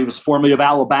 He was formerly of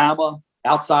Alabama,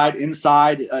 outside,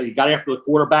 inside. He got after the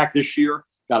quarterback this year.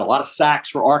 Got a lot of sacks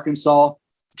for Arkansas.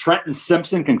 Trenton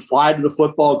Simpson can fly to the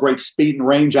football, great speed and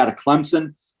range out of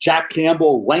Clemson. Jack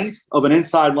Campbell, length of an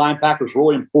inside linebacker is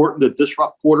really important to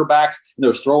disrupt quarterbacks in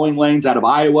those throwing lanes out of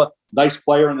Iowa. Nice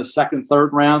player in the 2nd, 3rd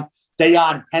round.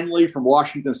 Deion Henley from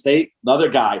Washington State, another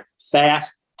guy,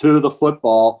 fast to the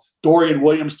football. Dorian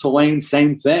Williams-Tulane,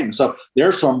 same thing. So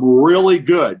there's some really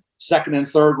good 2nd and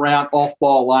 3rd round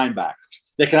off-ball linebackers.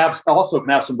 they can have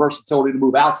some versatility to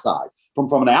move outside.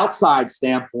 From an outside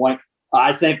standpoint,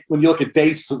 I think when you look at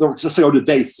just to go to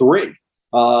day 3,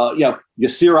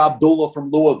 Yasir Abdullah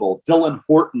from Louisville, Dylan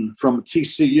Horton from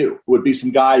TCU would be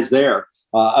some guys there.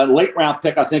 A late round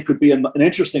pick, I think, could be an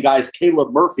interesting guy is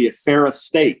Caleb Murphy at Ferris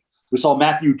State. We saw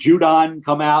Matthew Judon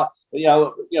come out,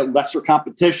 lesser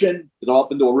competition,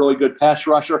 develop into a really good pass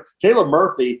rusher. Caleb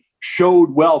Murphy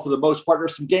showed well for the most part.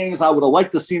 There's some games I would have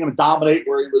liked to see him dominate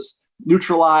where he was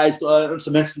neutralized in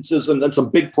some instances and some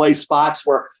big play spots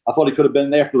where I thought he could have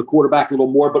been after the quarterback a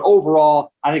little more. But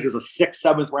overall, I think as a 6th,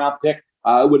 7th round pick,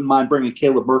 I wouldn't mind bringing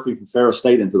Caleb Murphy from Ferris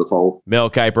State into the fold. Mel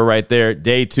Kiper right there,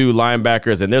 day 2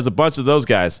 linebackers, and there's a bunch of those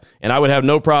guys. And I would have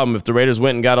no problem if the Raiders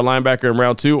went and got a linebacker in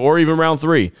round 2 or even round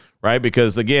 3. Right,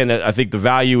 because again, I think the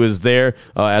value is there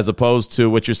as opposed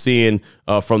to what you're seeing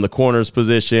from the corners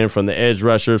position, from the edge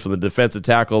rushers, from the defensive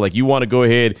tackle. Like you want to go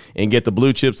ahead and get the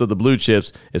blue chips of the blue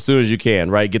chips as soon as you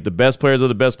can. Right, get the best players of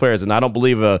the best players. And I don't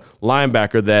believe a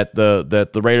linebacker that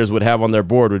the Raiders would have on their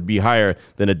board would be higher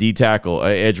than a D tackle,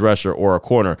 an edge rusher, or a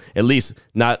corner. At least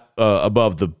not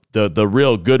above the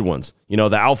real good ones.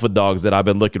 The alpha dogs that I've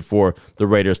been looking for the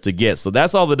Raiders to get. So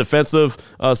that's all the defensive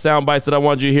sound bites that I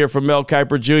wanted you to hear from Mel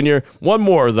Kiper Jr. One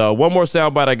more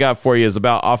sound bite I got for you is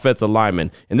about offensive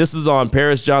linemen. And this is on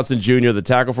Paris Johnson Jr., the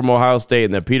tackle from Ohio State,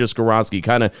 and then Peter Skoronski,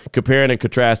 kind of comparing and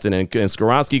contrasting. And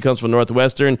Skoronski comes from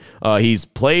Northwestern. He's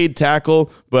played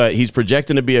tackle, but he's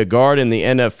projecting to be a guard in the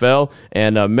NFL.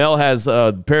 And Mel has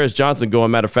Paris Johnson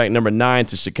going, matter of fact, number 9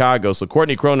 to Chicago. So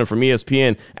Courtney Cronin from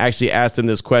ESPN actually asked him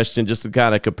this question just to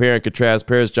kind of compare and contrast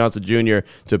Paris Johnson Jr.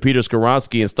 to Peter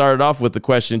Skoronski, and started off with the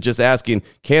question just asking,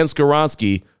 can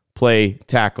Skoronski play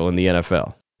tackle in the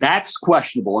NFL? That's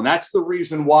questionable, and that's the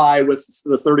reason why with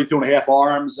the 32.5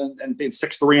 arms and being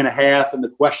 6'3.5, and the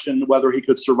question whether he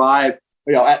could survive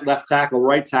at left tackle,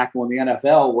 right tackle in the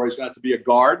NFL, where he's going to have to be a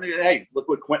guard. Hey, look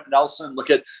what Quentin Nelson,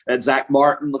 look at Zach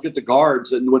Martin, look at the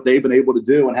guards and what they've been able to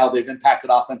do and how they've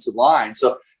impacted offensive line.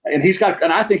 So, and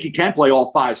I think he can play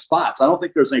all 5 spots. I don't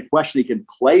think there's any question he can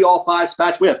play all 5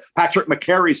 spots. We have Patrick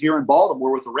McCarry's here in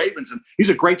Baltimore with the Ravens, and he's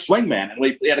a great swingman. And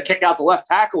we had to kick out the left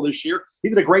tackle this year. He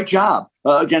did a great job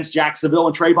against Jacksonville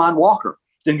and Trayvon Walker.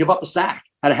 Didn't give up a sack.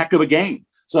 Had a heck of a game.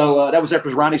 So that was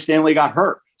after Ronnie Stanley got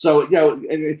hurt. So, I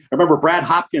remember Brad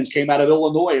Hopkins came out of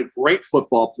Illinois, a great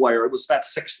football player. It was that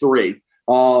 6'3".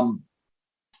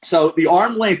 So the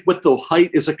arm length with the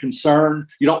height is a concern.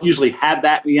 You don't usually have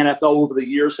that in the NFL over the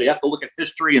years, so you have to look at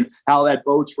history and how that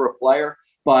bodes for a player.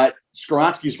 But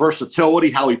Skoronski's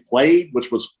versatility, how he played,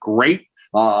 which was great.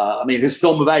 His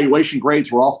film evaluation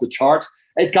grades were off the charts.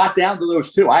 It got down to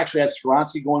those 2. I actually had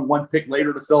Skoronski going 1 pick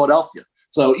later to Philadelphia.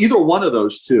 So either one of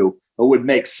those 2 would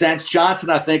make sense. Johnson,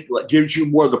 I think, gives you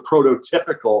more of the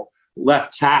prototypical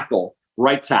left tackle,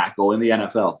 right tackle in the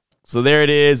NFL. So there it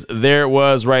is. There it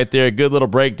was right there. Good little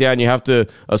breakdown. You have to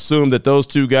assume that those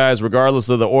 2 guys, regardless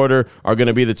of the order, are going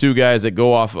to be the 2 guys that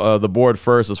go off the board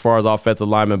first as far as offensive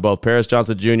linemen, both Paris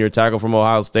Johnson Jr., tackle from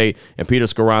Ohio State, and Peter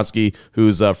Skoronski,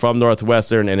 who's from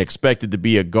Northwestern and expected to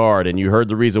be a guard. And you heard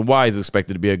the reason why he's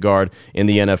expected to be a guard in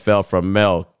the NFL from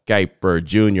Mel Kiper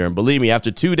Jr. And believe me,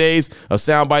 after 2 days of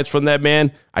sound bites from that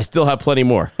man, I still have plenty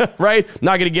more, right?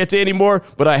 Not going to get to any more,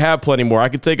 but I have plenty more. I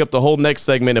could take up the whole next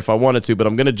segment if I wanted to, but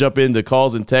I'm going to jump into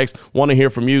calls and texts. Want to hear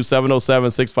from you,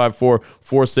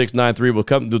 707-654-4693. We'll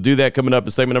do that coming up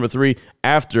in segment number 3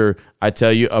 after I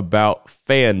tell you about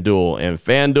FanDuel. And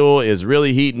FanDuel is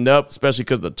really heating up, especially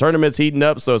because the tournament's heating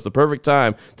up, so it's the perfect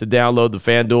time to download the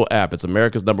FanDuel app. It's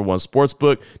America's #1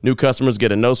 sportsbook. New customers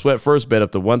get a no-sweat first bet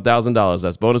up to $1,000.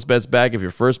 That's bonus bets back if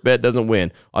your first bet doesn't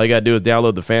win. All you got to do is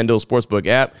download the FanDuel Sportsbook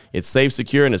app. It's safe,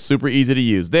 secure, and it's super easy to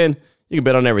use. Then you can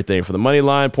bet on everything from the money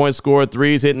line, point score,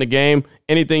 threes hitting the game,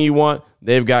 anything you want,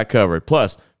 they've got covered.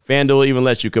 Plus, FanDuel even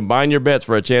lets you combine your bets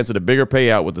for a chance at a bigger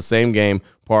payout with the same game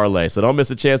parlay. So don't miss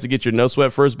a chance to get your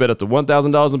no-sweat first bet up to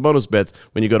 $1,000 in bonus bets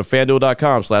when you go to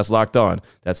FanDuel.com/lockedon.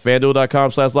 That's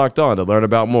FanDuel.com/lockedon to learn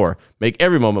about more. Make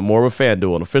every moment more with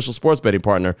FanDuel, an official sports betting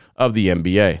partner of the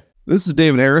NBA. This is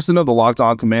David Harrison of the Locked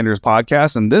On Commanders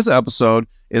podcast, and this episode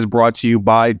is brought to you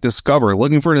by Discover.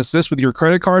 Looking for an assist with your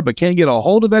credit card but can't get a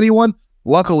hold of anyone?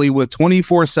 Luckily, with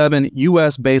 24/7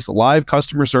 U.S.-based live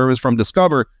customer service from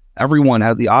Discover, everyone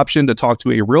has the option to talk to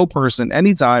a real person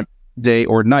anytime, day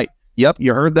or night. Yep,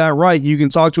 you heard that right. You can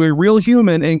talk to a real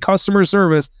human in customer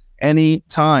service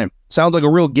anytime. Sounds like a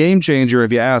real game changer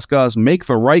if you ask us. Make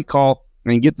the right call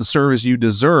and get the service you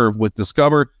deserve with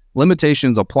Discover.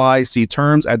 Limitations apply. See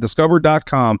terms at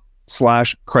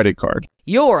discover.com/credit card.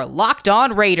 You're Locked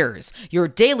On Raiders, your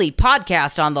daily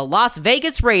podcast on the Las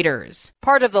Vegas Raiders.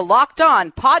 Part of the Locked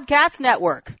On Podcast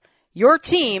Network, your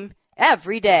team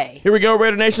every day. Here we go,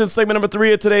 Raider Nation. Segment number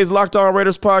 3 of today's Locked On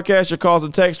Raiders podcast. Your calls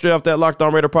and text straight off that Locked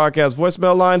On Raider podcast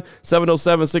voicemail line,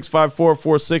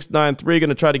 707-654-4693. Going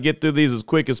to try to get through these as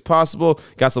quick as possible.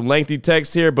 Got some lengthy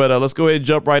text here, but let's go ahead and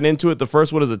jump right into it. The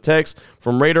first one is a text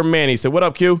from Raider Manny. He said, "What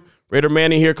up, Q? Raider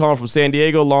Manny here, calling from San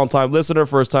Diego, longtime listener,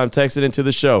 first time texting into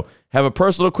the show. Have a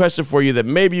personal question for you that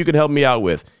maybe you can help me out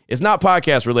with. It's not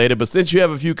podcast related, but since you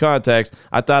have a few contacts,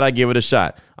 I thought I'd give it a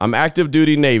shot. I'm active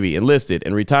duty Navy, enlisted,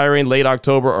 and retiring late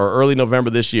October or early November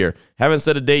this year. Haven't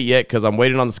set a date yet because I'm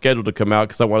waiting on the schedule to come out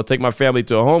because I want to take my family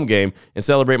to a home game and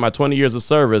celebrate my 20 years of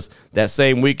service that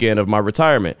same weekend of my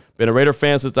retirement. Been a Raider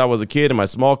fan since I was a kid, and my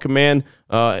small command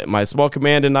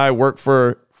and I work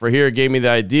for here gave me the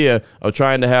idea of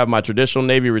trying to have my traditional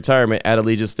Navy retirement at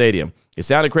Allegiant Stadium. It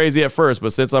sounded crazy at first,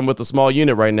 but since I'm with a small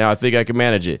unit right now, I think I can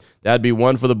manage it. That'd be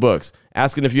one for the books.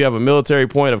 Asking if you have a military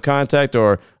point of contact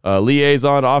or a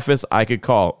liaison office I could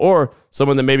call, or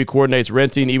someone that maybe coordinates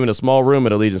renting even a small room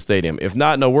at Allegiant Stadium. If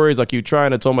not, no worries. I'll keep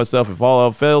trying. I told myself if all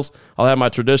else fails, I'll have my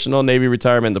traditional Navy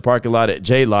retirement in the parking lot at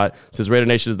J-Lot, since Raider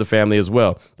Nation is the family as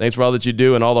well. Thanks for all that you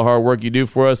do and all the hard work you do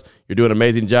for us. You're doing an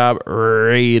amazing job,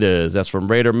 Raiders." That's from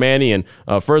Raider Manny. And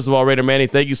first of all, Raider Manny,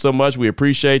 thank you so much. We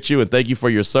appreciate you, and thank you for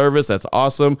your service. That's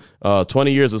awesome.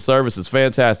 20 years of service is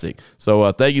fantastic. So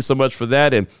thank you so much for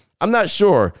that. And I'm not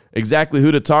sure exactly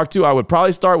who to talk to. I would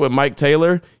probably start with Mike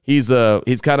Taylor. He's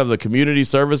kind of the community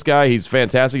service guy. He's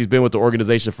fantastic. He's been with the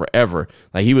organization forever.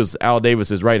 Like, he was Al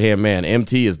Davis's right-hand man.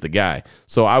 MT is the guy.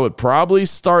 So I would probably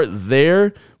start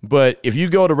there. But if you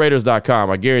go to Raiders.com,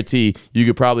 I guarantee you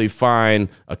could probably find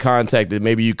a contact that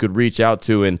maybe you could reach out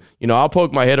to. And, I'll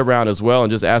poke my head around as well and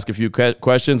just ask a few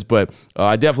questions. But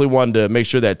I definitely wanted to make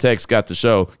sure that text got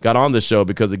on the show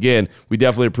because, again, we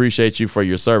definitely appreciate you for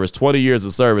your service. 20 years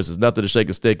of service is nothing to shake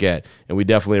a stick at, and we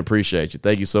definitely appreciate you.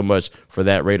 Thank you so much for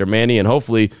that, Raider Manny. And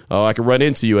hopefully I can run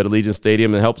into you at Allegiant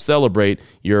Stadium and help celebrate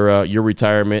your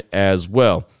retirement as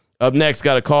well. Up next,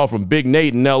 got a call from Big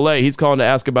Nate in L.A. He's calling to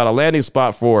ask about a landing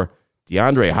spot for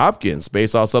DeAndre Hopkins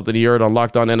based off something he heard on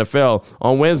Locked On NFL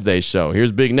on Wednesday's show.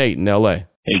 Here's Big Nate in L.A.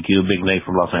 Hey, Q, Big Nate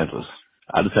from Los Angeles.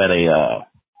 I just had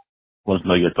wanted to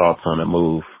know your thoughts on a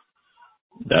move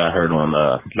that I heard on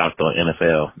Locked On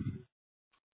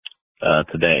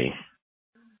NFL today.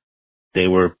 They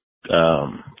were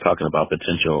talking about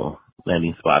potential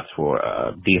landing spots for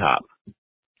D-Hop.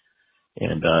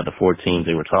 And the 4 teams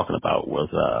they were talking about was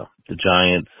the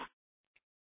Giants,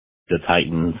 the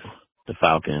Titans, the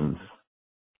Falcons,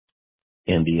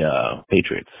 and the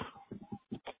Patriots.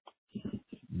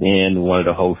 Then one of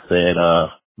the hosts said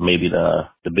maybe the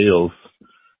Bills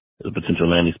is a potential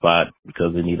landing spot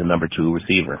because they need a number 2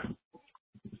 receiver.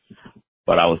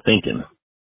 But I was thinking,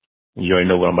 you already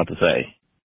know what I'm about to say.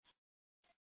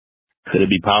 Could it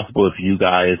be possible if you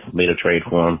guys made a trade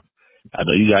for him? I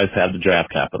know you guys have the draft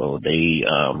capital. They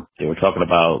were talking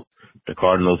about the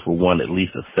Cardinals will want at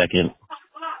least a second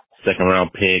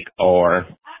round pick or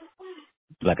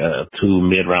like 2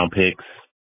 mid-round picks.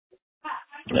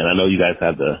 And I know you guys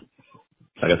have the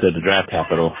draft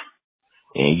capital,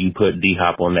 and you put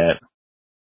D-Hop on that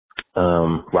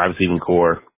wide receiving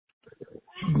core,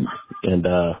 and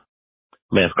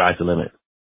man, sky's the limit.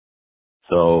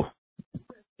 So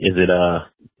is it a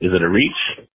reach?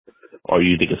 Or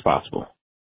you think it's possible?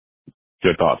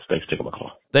 Your thoughts. Thanks for taking my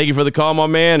call. Thank you for the call, my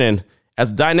man. And as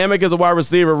dynamic as a wide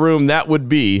receiver room that would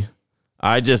be,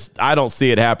 I don't see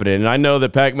it happening. And I know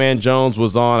that Pac-Man Jones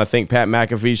was on, I think, Pat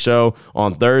McAfee's show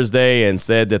on Thursday and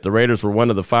said that the Raiders were one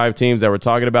of the 5 teams that were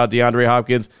talking about DeAndre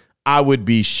Hopkins. I would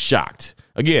be shocked.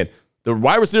 Again, the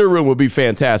wide receiver room would be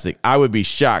fantastic. I would be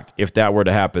shocked if that were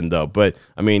to happen, though. But,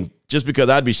 I mean, just because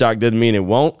I'd be shocked doesn't mean it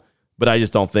won't. But I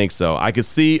just don't think so. I could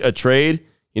see a trade.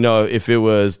 If it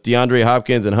was DeAndre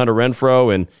Hopkins and Hunter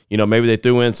Renfrow and, maybe they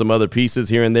threw in some other pieces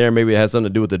here and there. Maybe it has something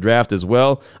to do with the draft as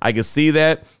well. I could see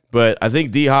that. But I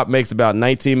think D-Hop makes about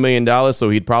 $19 million, so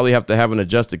he'd probably have to have an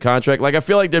adjusted contract. Like, I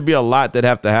feel like there'd be a lot that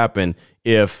have to happen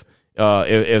if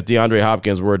DeAndre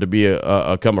Hopkins were to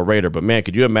become a Raider. But, man,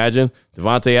 could you imagine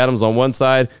Devontae Adams on one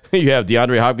side? You have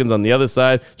DeAndre Hopkins on the other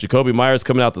side. Jacoby Myers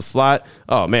coming out the slot.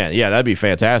 Oh, man, yeah, that'd be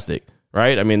fantastic.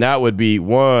 Right? I mean, that would be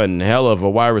one hell of a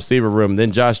wide receiver room.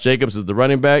 Then Josh Jacobs is the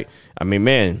running back. I mean,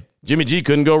 man, Jimmy G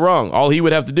couldn't go wrong. All he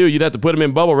would have to do, you'd have to put him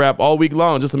in bubble wrap all week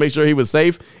long just to make sure he was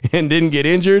safe and didn't get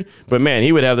injured. But, man,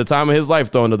 he would have the time of his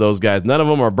life throwing to those guys. None of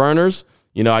them are burners.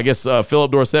 I guess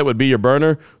Philip Dorsett would be your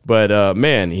burner. But,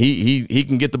 man, he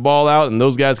can get the ball out, and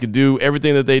those guys could do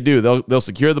everything that they do. They'll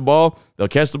secure the ball, they'll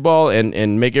catch the ball,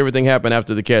 and make everything happen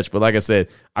after the catch. But like I said,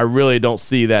 I really don't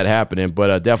see that happening.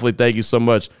 But definitely thank you so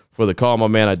much for the call, my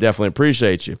man. I definitely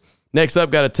appreciate you. Next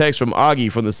up, got a text from Augie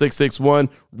from the 661.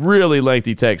 Really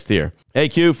lengthy text here. Hey,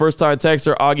 Q, first-time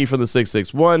texter, Augie from the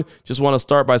 661. Just want to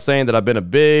start by saying that I've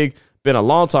been a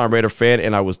long-time Raider fan,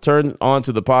 and I was turned on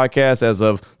to the podcast as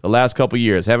of the last couple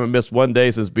years. Haven't missed one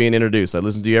day since being introduced. I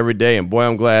listen to you every day, and boy,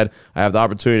 I'm glad I have the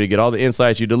opportunity to get all the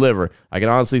insights you deliver. I can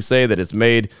honestly say that it's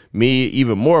made me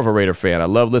even more of a Raider fan. I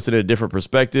love listening to different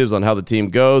perspectives on how the team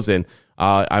goes, and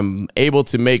I'm able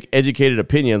to make educated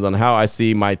opinions on how I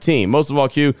see my team. Most of all,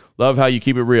 Q, love how you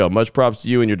keep it real. Much props to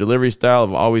you and your delivery style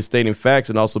of always stating facts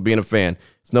and also being a fan.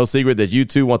 It's no secret that you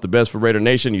two want the best for Raider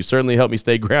Nation. You certainly help me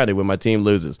stay grounded when my team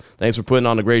loses. Thanks for putting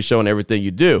on a great show and everything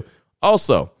you do.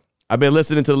 Also, I've been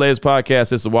listening to the latest podcast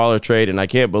since the Waller trade, and I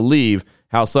can't believe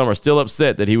how some are still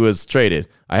upset that he was traded.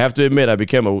 I have to admit, I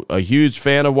became a huge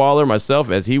fan of Waller myself,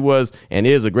 as he was and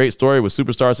is a great story with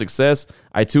superstar success.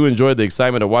 I, too, enjoyed the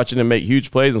excitement of watching him make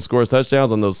huge plays and score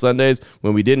touchdowns on those Sundays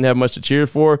when we didn't have much to cheer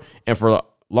for, and for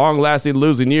long-lasting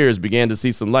losing years began to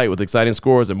see some light with exciting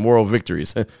scores and moral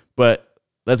victories. But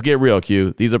let's get real,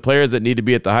 Q. These are players that need to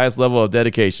be at the highest level of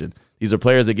dedication. These are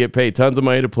players that get paid tons of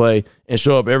money to play and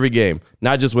show up every game,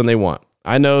 not just when they want.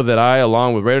 I know that I,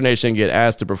 along with Raider Nation, get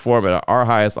asked to perform at our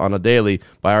highest on a daily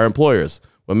by our employers.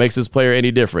 What makes this player any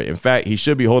different? In fact, he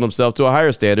should be holding himself to a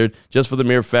higher standard just for the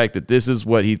mere fact that this is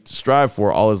what he strived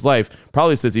for all his life,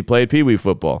 probably since he played Pee Wee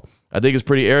football. I think it's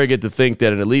pretty arrogant to think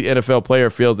that an elite NFL player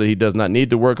feels that he does not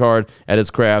need to work hard at his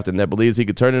craft and that believes he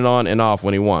could turn it on and off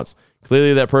when he wants.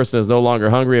 Clearly, that person is no longer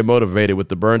hungry and motivated with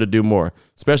the burn to do more,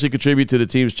 especially contribute to the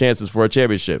team's chances for a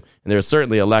championship. And there is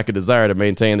certainly a lack of desire to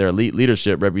maintain their elite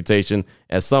leadership reputation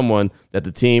as someone that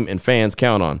the team and fans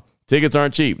count on. Tickets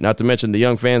aren't cheap, not to mention the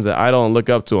young fans that idol and look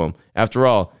up to him. After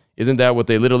all, isn't that what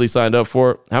they literally signed up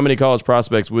for? How many college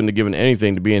prospects wouldn't have given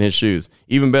anything to be in his shoes?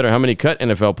 Even better, how many cut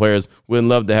NFL players wouldn't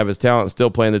love to have his talent still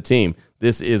playing the team?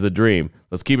 This is a dream.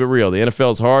 Let's keep it real. The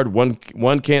NFL is hard.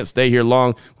 One can't stay here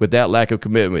long with that lack of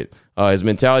commitment. His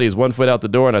mentality is 1 foot out the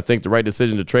door, and I think the right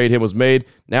decision to trade him was made.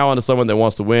 Now on to someone that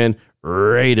wants to win.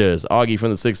 Raiders. Augie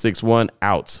from the 661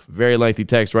 out. Very lengthy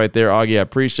text right there, Augie. I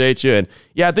appreciate you. And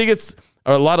yeah, I think it's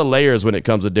a lot of layers when it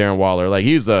comes to Darren Waller. Like,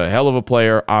 he's a hell of a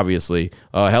player, obviously.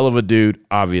 A hell of a dude,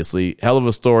 obviously. Hell of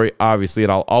a story, obviously.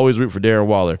 And I'll always root for Darren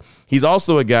Waller. He's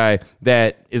also a guy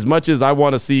that, as much as I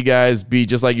want to see guys be,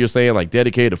 just like you're saying, like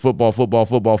dedicated to football,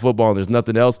 and there's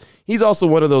nothing else, he's also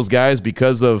one of those guys,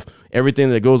 because of everything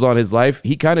that goes on in his life,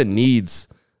 he kind of needs,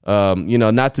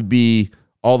 not to be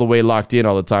all the way locked in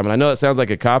all the time. And I know that sounds like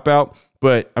a cop-out,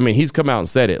 but, I mean, he's come out and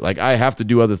said it. Like, I have to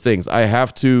do other things. I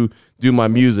have to do my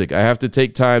music. I have to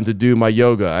take time to do my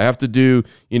yoga. I have to do,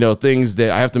 things that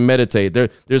I have to meditate.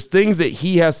 There's things that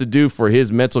he has to do for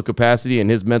his mental capacity and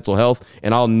his mental health,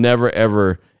 and I'll never,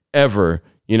 ever, ever,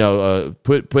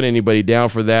 put anybody down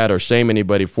for that or shame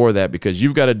anybody for that, because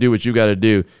you've got to do what you got to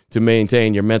do to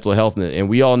maintain your mental health. And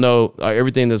we all know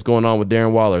everything that's going on with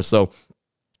Darren Waller. So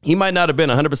he might not have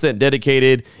been 100%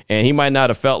 dedicated, and he might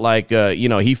not have felt like,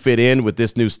 he fit in with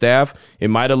this new staff. It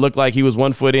might have looked like he was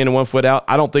 1 foot in and 1 foot out.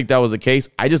 I don't think that was the case.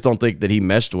 I just don't think that he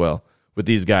meshed well with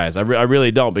these guys. I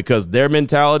really don't, because their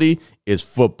mentality is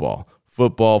football.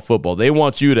 They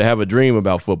want you to have a dream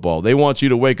about football. They want you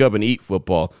to wake up and eat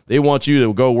football. They want you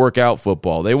to go work out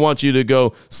football. They want you to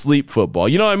go sleep football.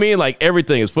 You know what I mean? Like,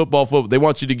 everything is football. They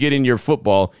want you to get in your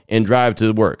football and drive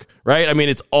to work, right? I mean,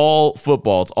 it's all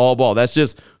football. It's all ball. That's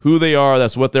just who they are.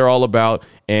 That's what they're all about.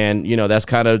 And, that's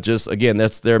kind of just, again,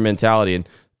 that's their mentality. And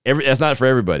that's not for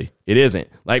everybody. It isn't.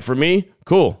 Like, for me,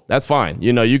 cool. That's fine.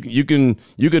 You can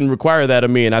require that of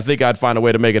me, and I think I'd find a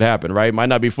way to make it happen, right? Might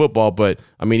not be football, but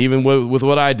I mean, even with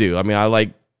what I do, I mean, I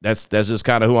like, that's just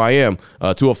kind of who I am,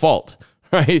 to a fault,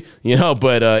 right?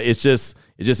 But it just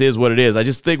is what it is. I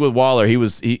just think with Waller, he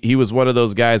was one of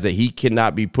those guys that he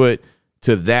cannot be put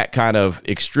to that kind of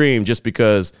extreme, just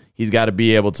because he's got to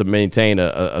be able to maintain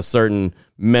a certain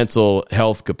mental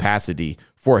health capacity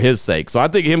for his sake. So I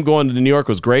think him going to New York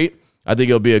was great. I think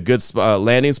it'll be a good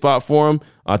landing spot for him.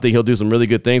 I think he'll do some really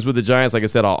good things with the Giants. Like I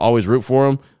said, I'll always root for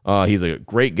him. He's a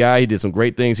great guy. He did some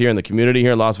great things here in the community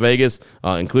here in Las Vegas,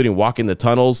 including walking the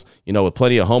tunnels, with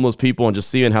plenty of homeless people and just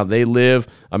seeing how they live.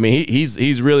 I mean,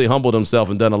 he's really humbled himself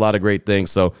and done a lot of great things.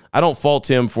 So I don't fault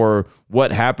him for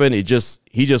what happened. He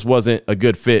just wasn't a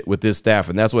good fit with this staff,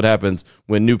 and that's what happens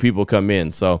when new people come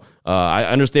in. So I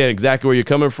understand exactly where you're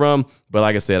coming from, but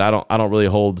like I said, I don't really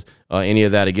hold any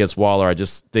of that against Waller. I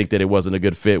just think that it wasn't a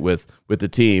good fit with the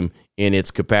team in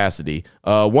its capacity.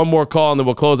 One more call, and then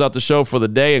we'll close out the show for the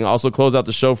day and also close out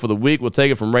the show for the week. We'll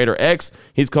take it from Raider X.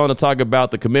 He's calling to talk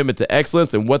about the commitment to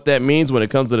excellence and what that means when it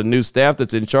comes to the new staff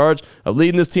that's in charge of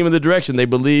leading this team in the direction they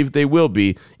believe they will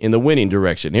be, in the winning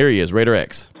direction. Here he is, Raider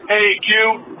X. Hey,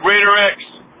 Q, Raider X.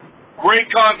 Great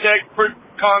content.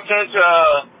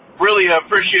 Really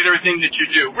appreciate everything that you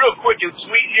do. Real quick and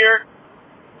sweet here.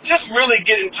 Just really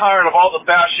getting tired of all the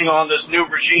bashing on this new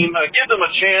regime. Give them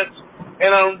a chance.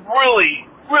 And I'm really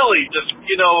just,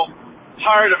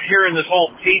 tired of hearing this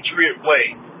whole Patriot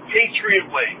way.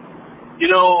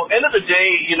 End of the day,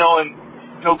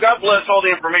 God bless all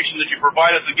the information that you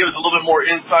provide us to give us a little bit more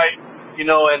insight,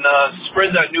 and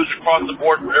spread that news across the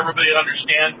board for everybody to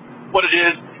understand what it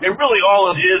is. And really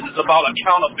all it is about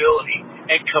accountability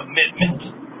and commitment.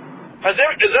 Has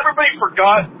everybody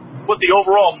forgot what the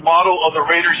overall motto of the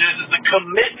Raiders is? It's the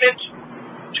commitment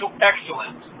to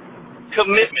excellence.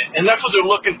 Commitment. And that's what they're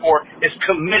looking for, is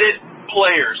committed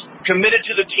players. Committed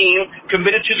to the team,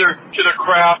 committed to their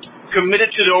craft,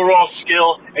 committed to the overall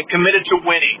skill, and committed to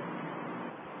winning.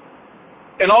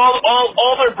 And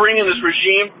all they're bringing this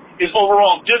regime is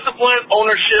overall discipline,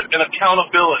 ownership, and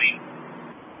accountability.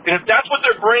 And if that's what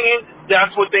they're bringing,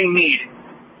 that's what they need.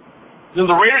 Then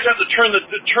the Raiders have to turn the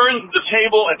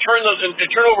table and turn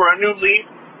over a new leaf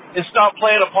and stop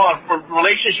playing upon for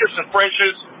relationships and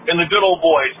friendships and the good old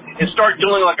boys and start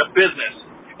doing like a business.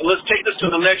 And let's take this to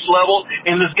the next level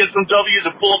and let's get some W's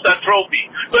and pull up that trophy.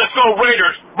 Let's go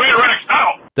Raiders! Raider X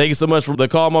out! Thank you so much for the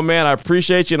call, my man. I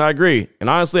appreciate you, and I agree.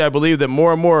 And honestly, I believe that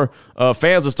more and more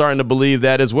fans are starting to believe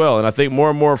that as well. And I think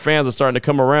more and more fans are starting to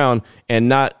come around and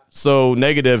not so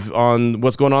negative on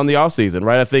what's going on in the offseason,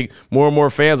 right? I think more and more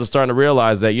fans are starting to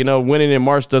realize that, winning in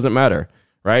March doesn't matter,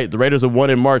 right? The Raiders have won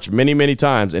in March many, many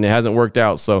times, and it hasn't worked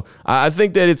out. So I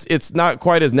think that it's not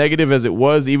quite as negative as it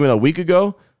was even a week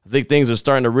ago. I think things are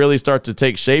starting to really start to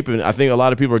take shape, and I think a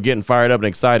lot of people are getting fired up and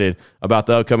excited about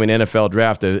the upcoming NFL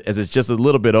draft as it's just a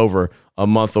little bit over a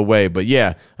month away. But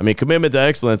yeah, I mean, commitment to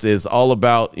excellence is all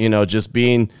about, just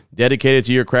being dedicated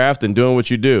to your craft and doing what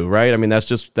you do, right? I mean, that's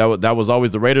just that was always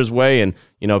the Raiders way, and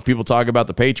people talk about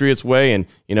the Patriots way, and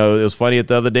it was funny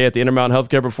the other day at the Intermountain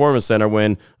Healthcare Performance Center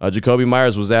when Jacoby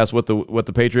Myers was asked what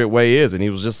the Patriot way is, and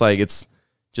he was just like, it's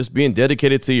just being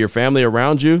dedicated to your family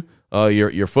around you.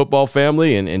 Your football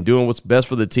family and doing what's best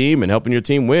for the team and helping your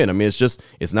team win. I mean,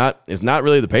 it's not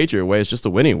really the Patriot way. It's just a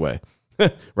winning way,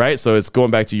 right? So it's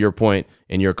going back to your point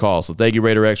and your call. So thank you,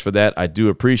 Raider X, for that. I do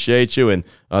appreciate you. And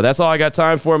that's all I got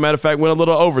time for. Matter of fact, went a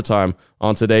little overtime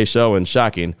on today's show, and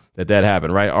shocking that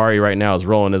happened, right? Ari right now is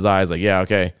rolling his eyes like, yeah,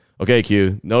 okay,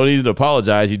 Q. No need to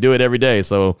apologize. You do it every day.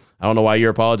 So I don't know why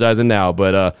you're apologizing now,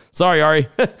 but sorry, Ari.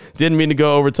 Didn't mean to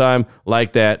go overtime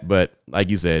like that. But like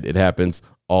you said, it happens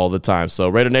all the time. So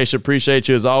Raider Nation, appreciate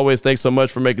you as always. Thanks so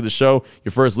much for making the show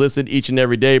your first listen each and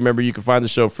every day. Remember, you can find the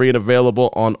show free and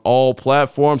available on all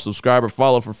platforms. Subscribe or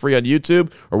follow for free on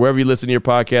YouTube or wherever you listen to your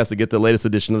podcast to get the latest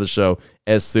edition of the show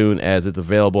as soon as it's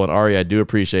available. And Ari, I do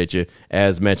appreciate you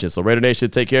as mentioned. So Raider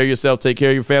Nation, take care of yourself, take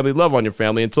care of your family, love on your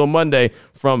family. Until Monday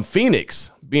from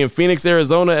Phoenix,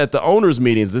 Arizona at the owners'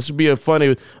 meetings. This should be a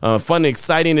fun,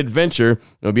 exciting adventure.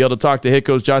 We'll be able to talk to head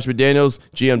coach Josh McDaniels,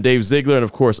 GM Dave Ziegler, and,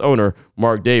 of course, owner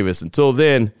Mark Davis. Until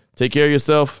then, take care of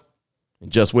yourself and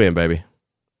just win, baby.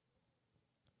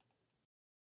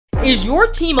 Is your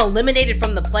team eliminated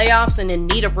from the playoffs and in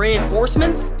need of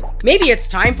reinforcements? Maybe it's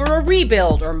time for a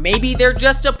rebuild, or maybe they're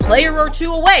just a player or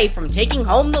two away from taking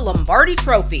home the Lombardi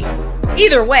Trophy.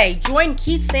 Either way, join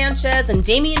Keith Sanchez and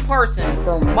Damian Parson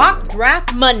for Mock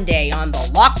Draft Monday on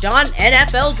the Locked On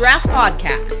NFL Draft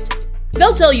Podcast.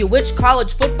 They'll tell you which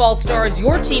college football stars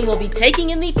your team will be taking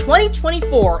in the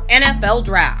 2024 NFL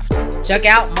Draft. Check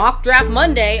out Mock Draft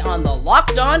Monday on the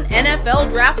Locked On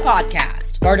NFL Draft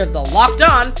Podcast, part of the Locked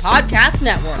On Podcast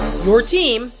Network, your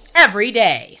team every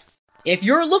day. If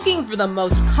you're looking for the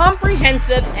most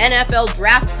comprehensive NFL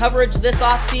draft coverage this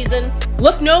offseason,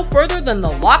 look no further than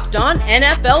the Locked On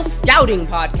NFL Scouting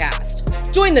Podcast.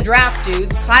 Join the draft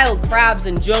dudes, Kyle Krabs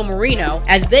and Joe Marino,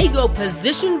 as they go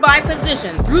position by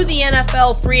position through the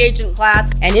NFL free agent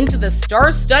class and into the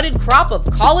star-studded crop of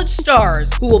college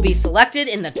stars who will be selected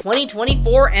in the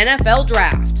 2024 NFL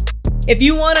Draft. If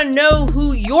you want to know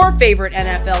who your favorite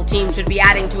NFL team should be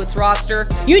adding to its roster,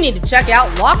 you need to check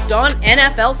out Locked On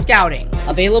NFL Scouting,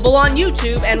 available on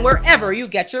YouTube and wherever you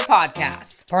get your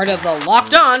podcasts. Part of the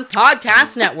Locked On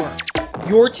Podcast Network,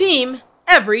 your team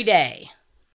every day.